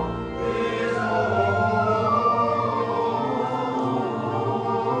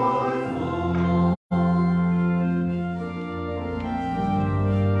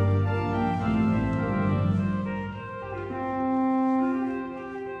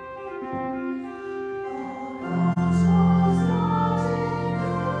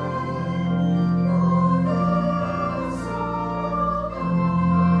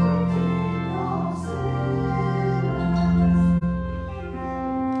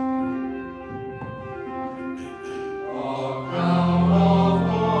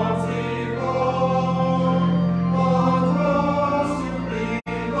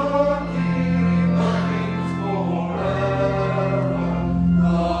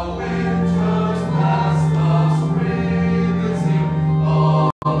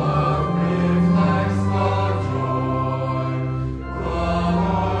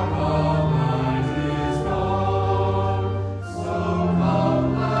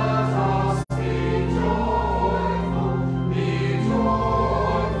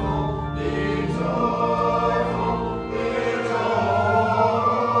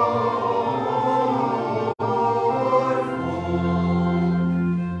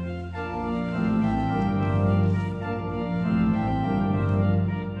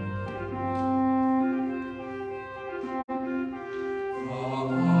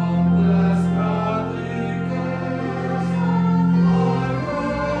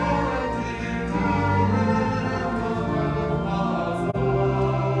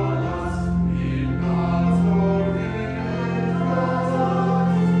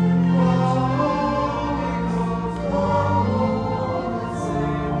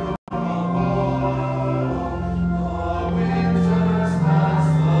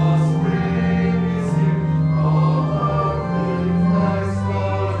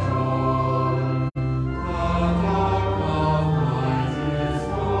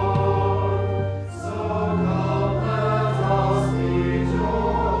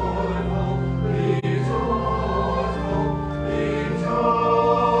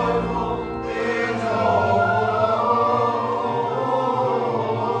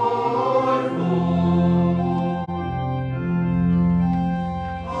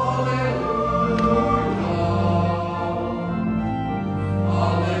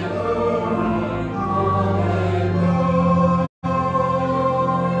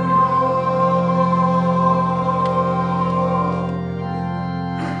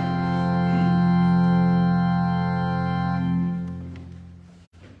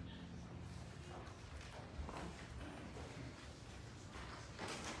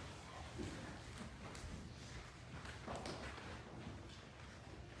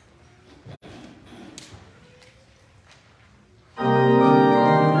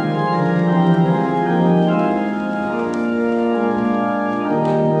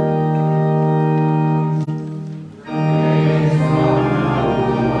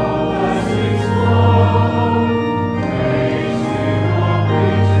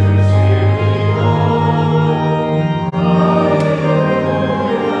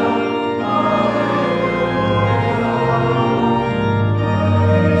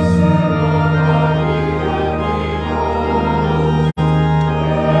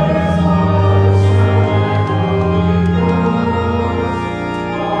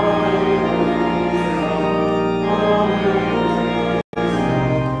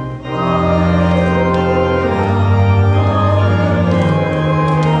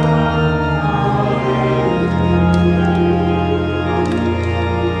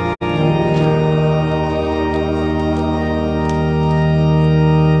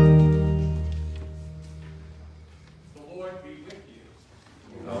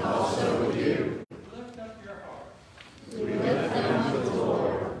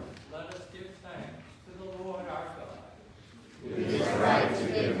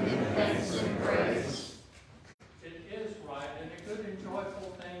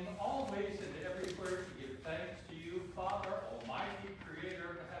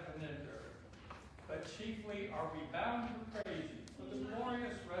are we bound to praise you for the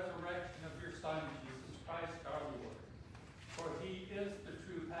glorious resurrection of your Son, Jesus Christ our Lord. For he is the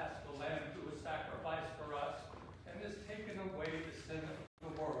true Paschal Lamb who was sacrificed for us and has taken away the sin of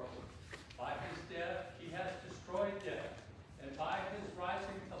the world. By his death he has destroyed death, and by his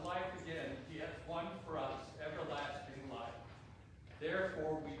rising to life again he has won for us everlasting life.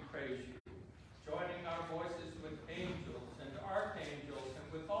 Therefore we praise you, joining our voices with angels and archangels and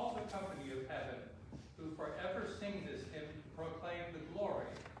with all the company of heaven, who forever sing this hymn to proclaim the glory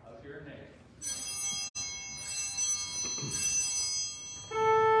of your name.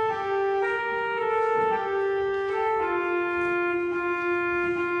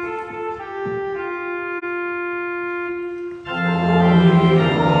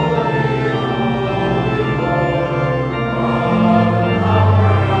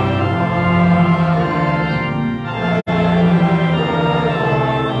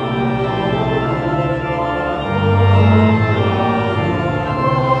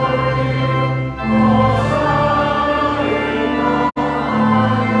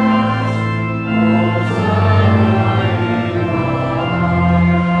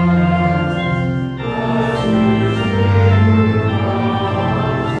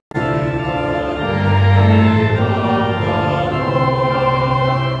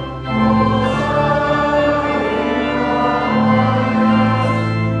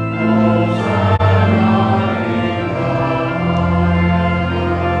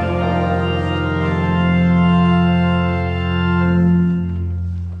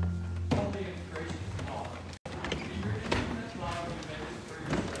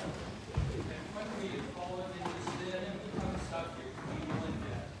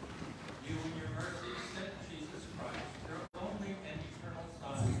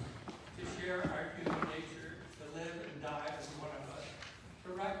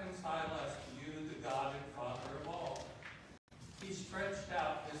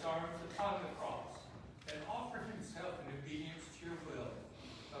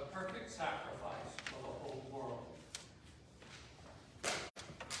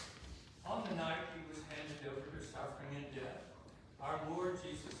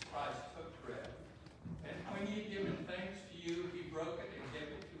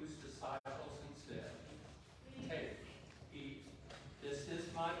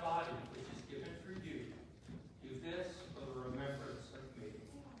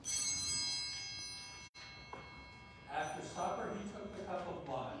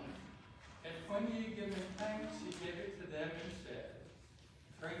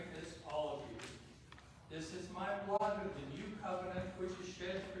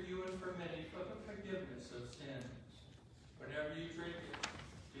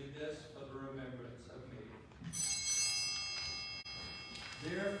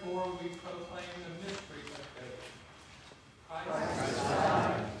 Therefore we proclaim the mystery of faith. Christ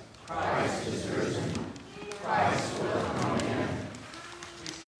died. Christ is risen. Christ will come again. We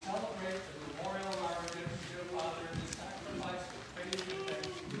celebrate the memorial of our redemption, Father, in the sacrifice of praise and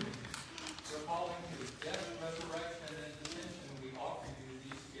thanksgiving. Recalling his death, resurrection, and ascension, we offer you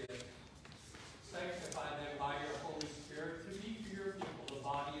these gifts. Sanctify them by your Holy Spirit to be for your people the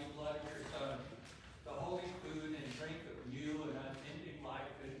body and blood of your Son, the holy food and drink of new and unending life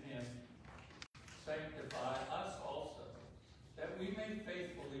in him. Sanctify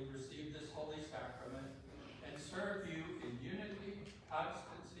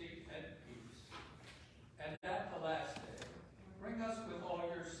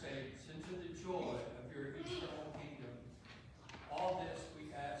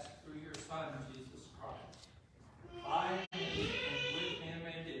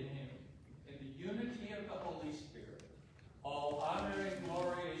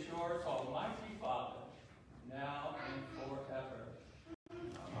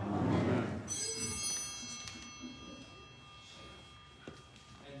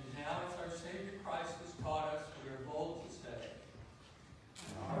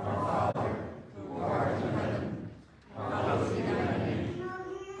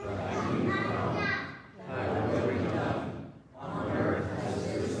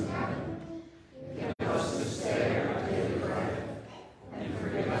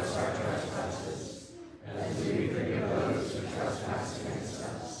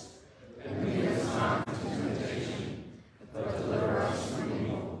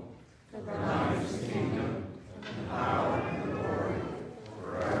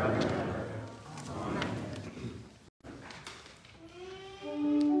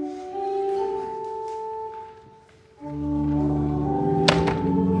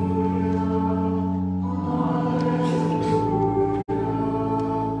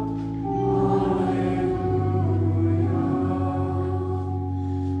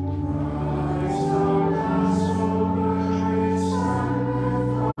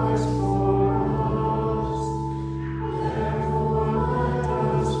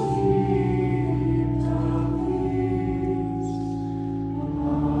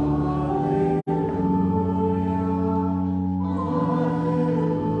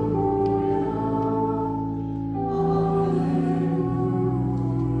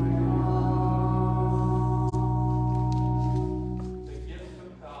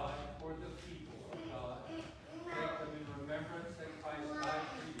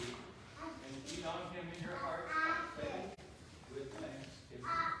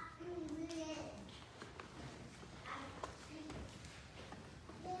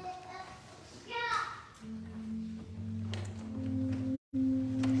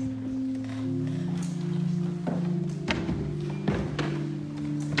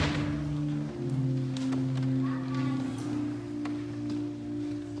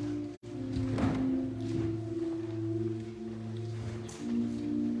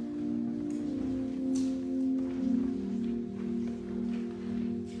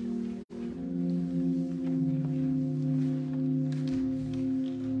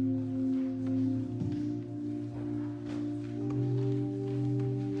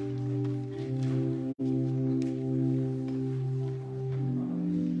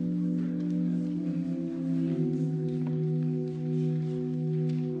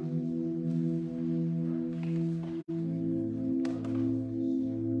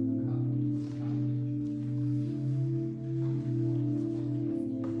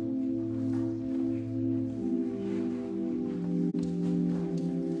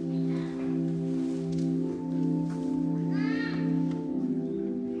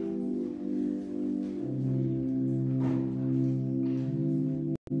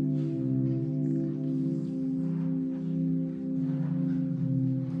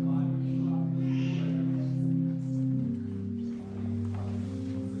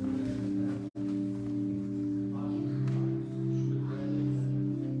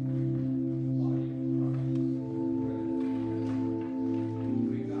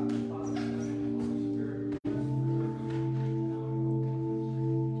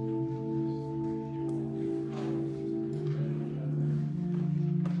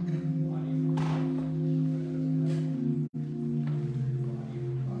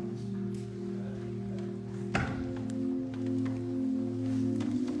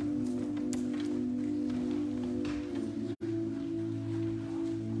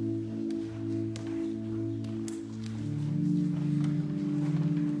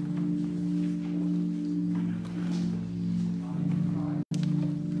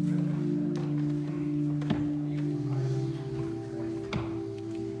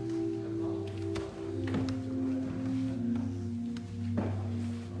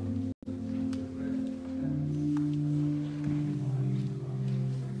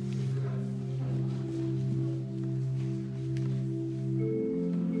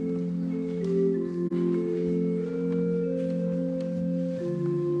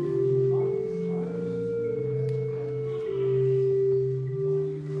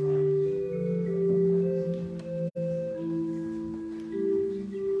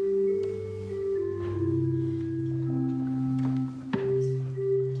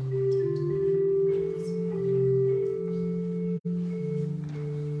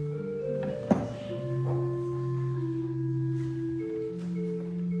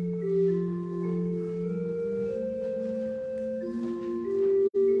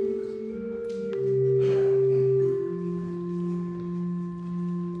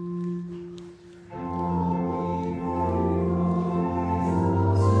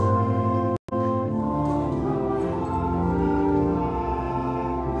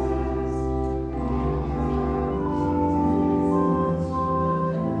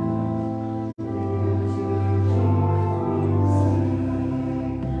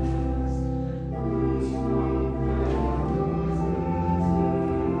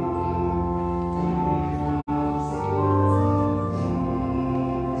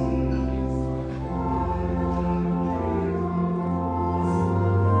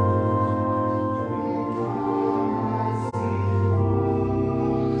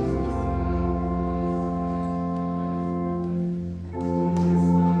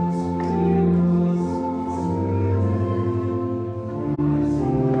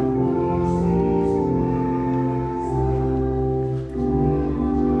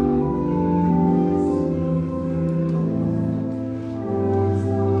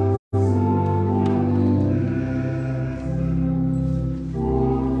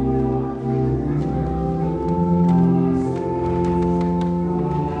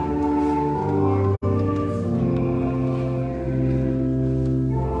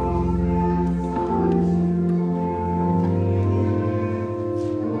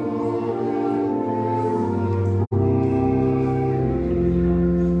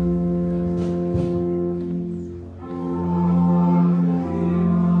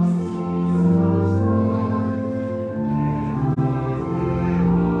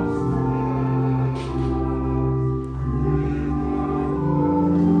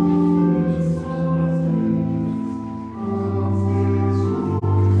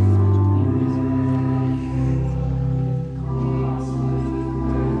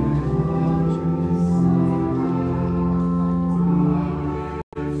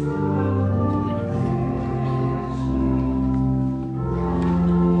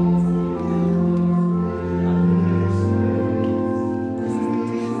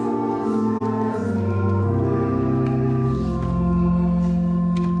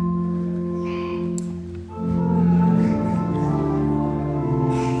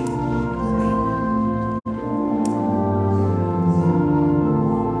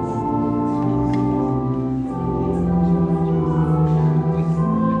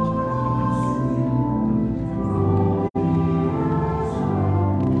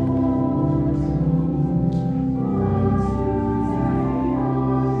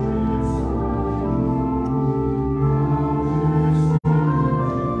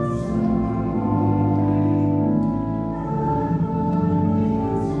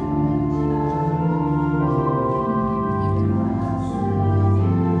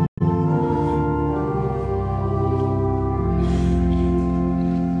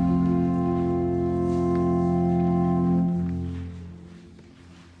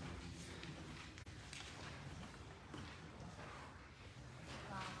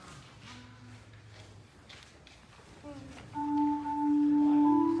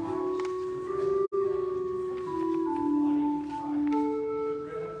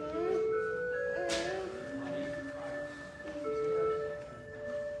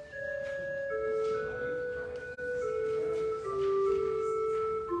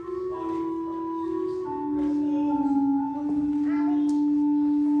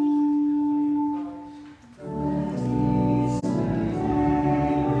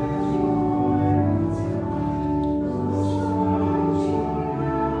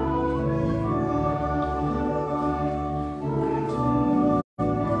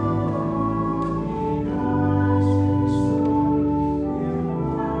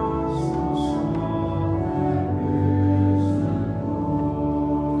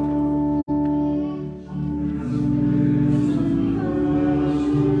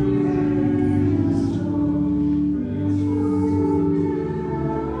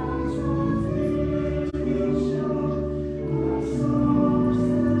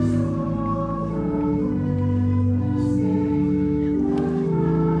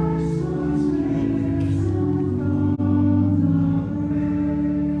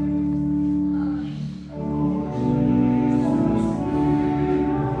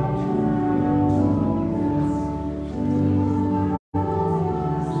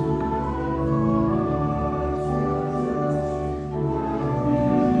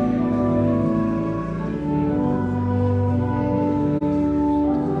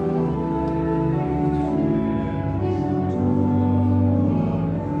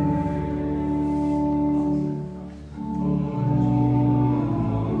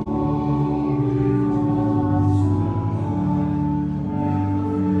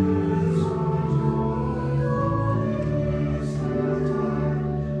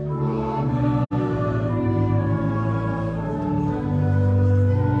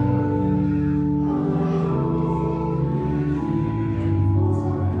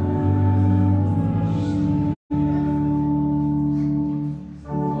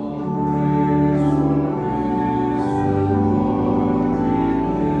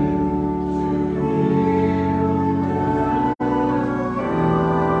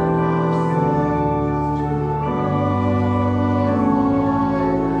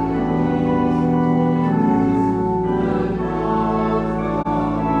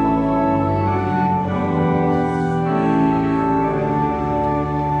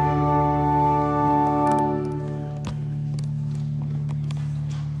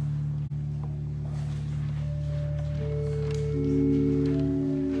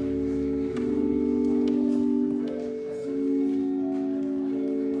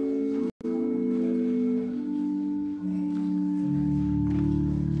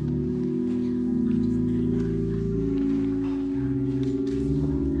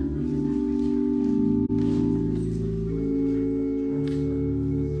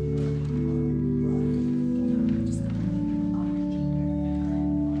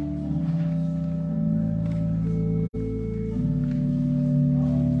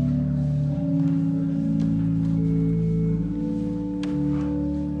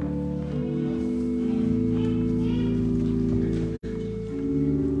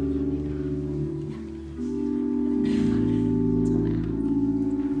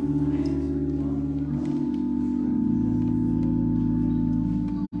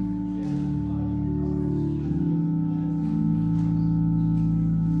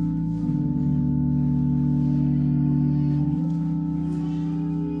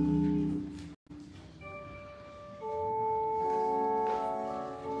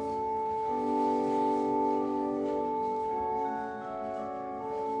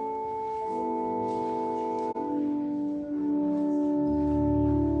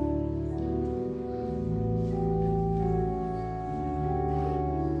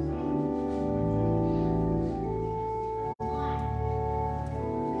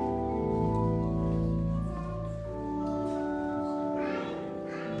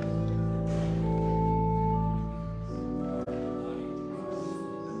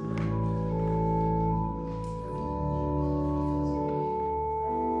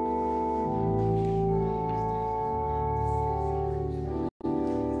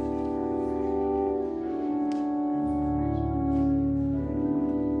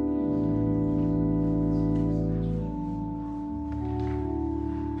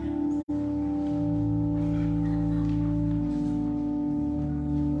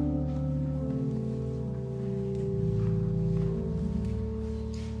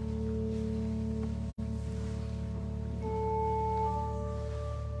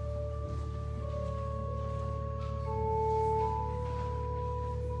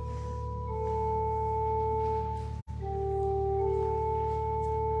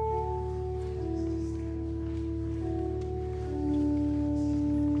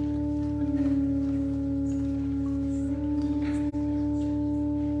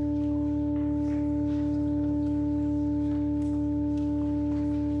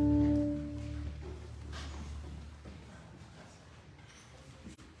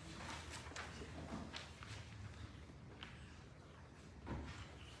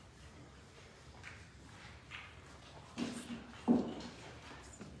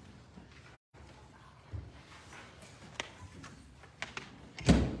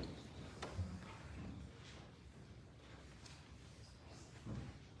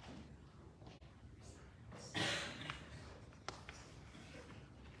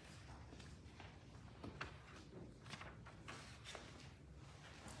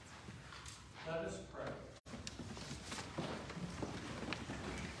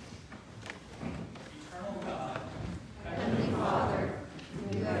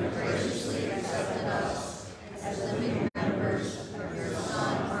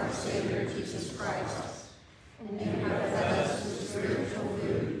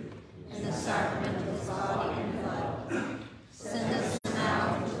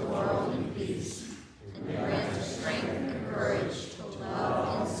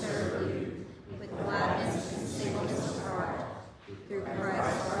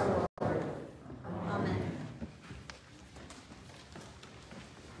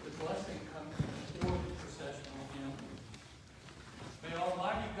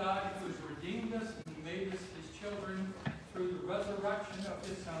resurrection of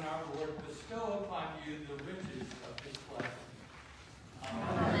his Son, our Lord, bestow upon you the riches of his blessing.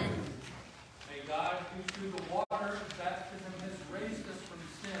 Amen. May God, who through the water of baptism has raised us from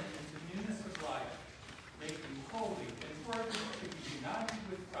sin into newness of life, make you holy and worthy to be united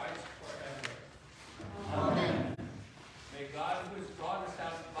with Christ forever. Amen. May God, who has brought us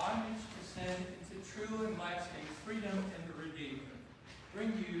out of bondage to sin into true and lasting freedom in the Redeemer,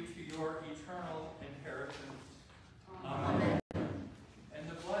 bring you to your eternal inheritance. Amen. And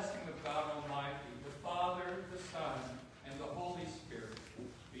the blessing of God Almighty, the Father, the Son, and the Holy Spirit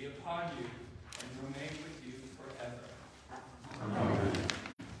be upon you and remain with you forever. Amen.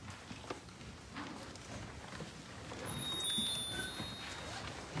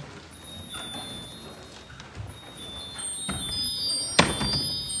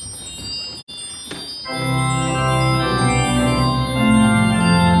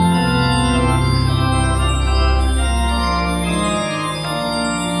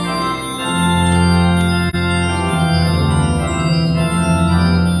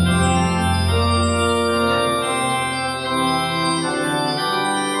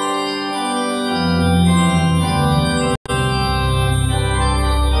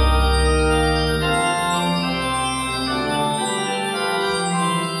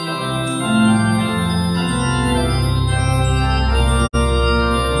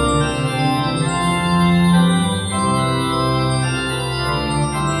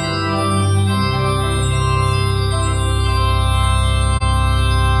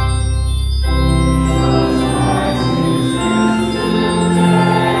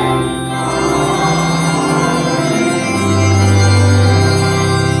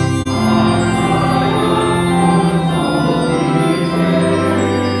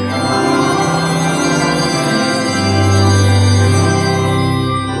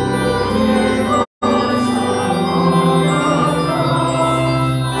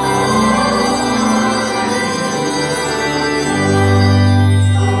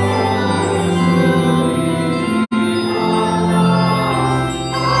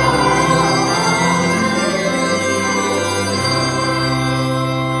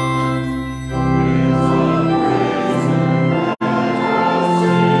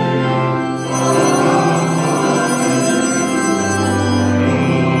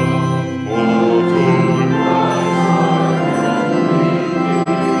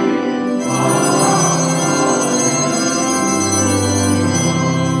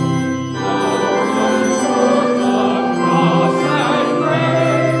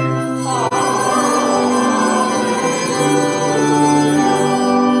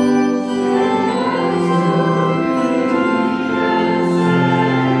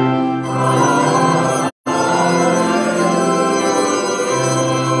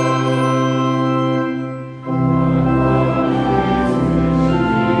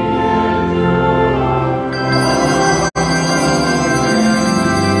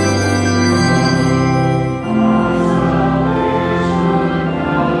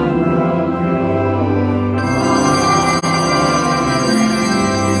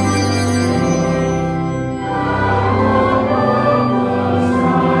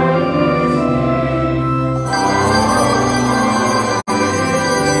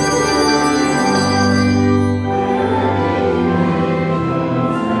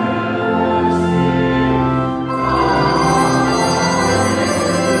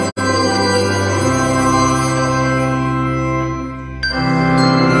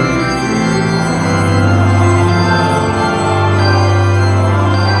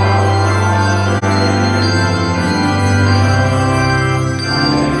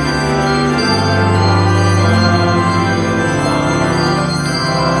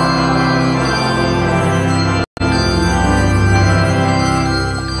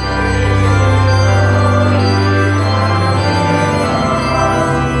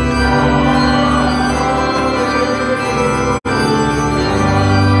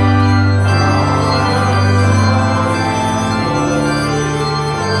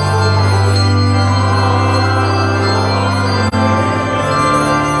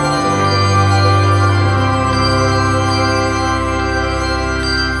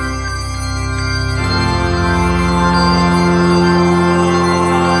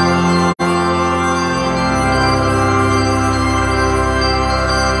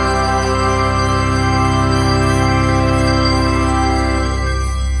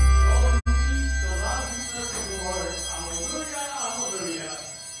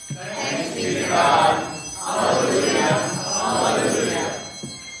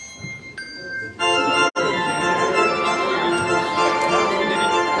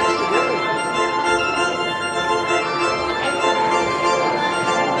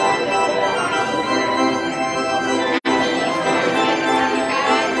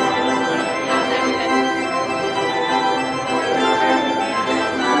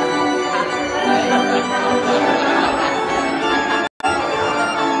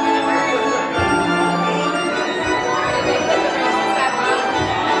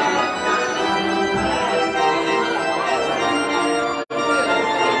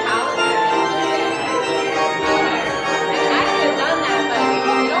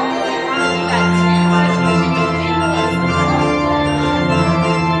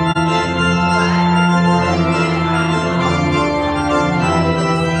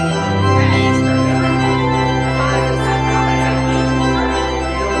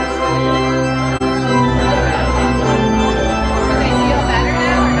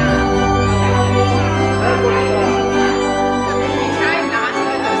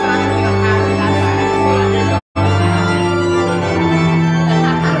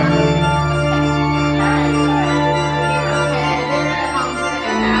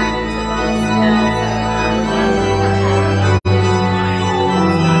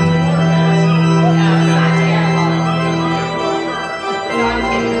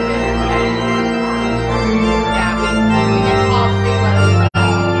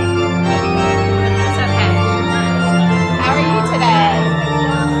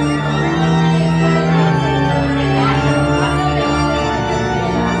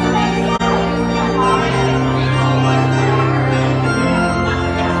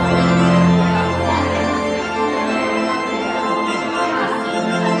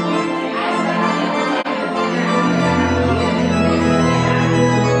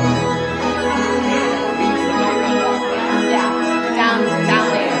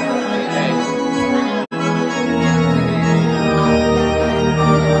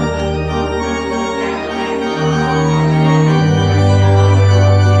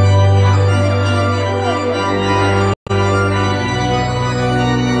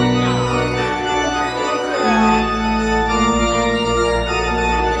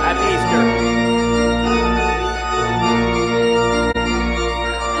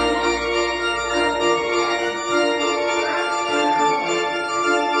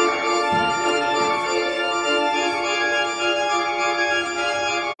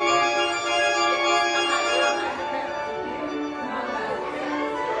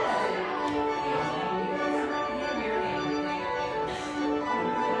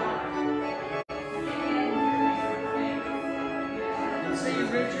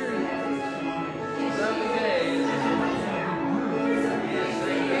 perjury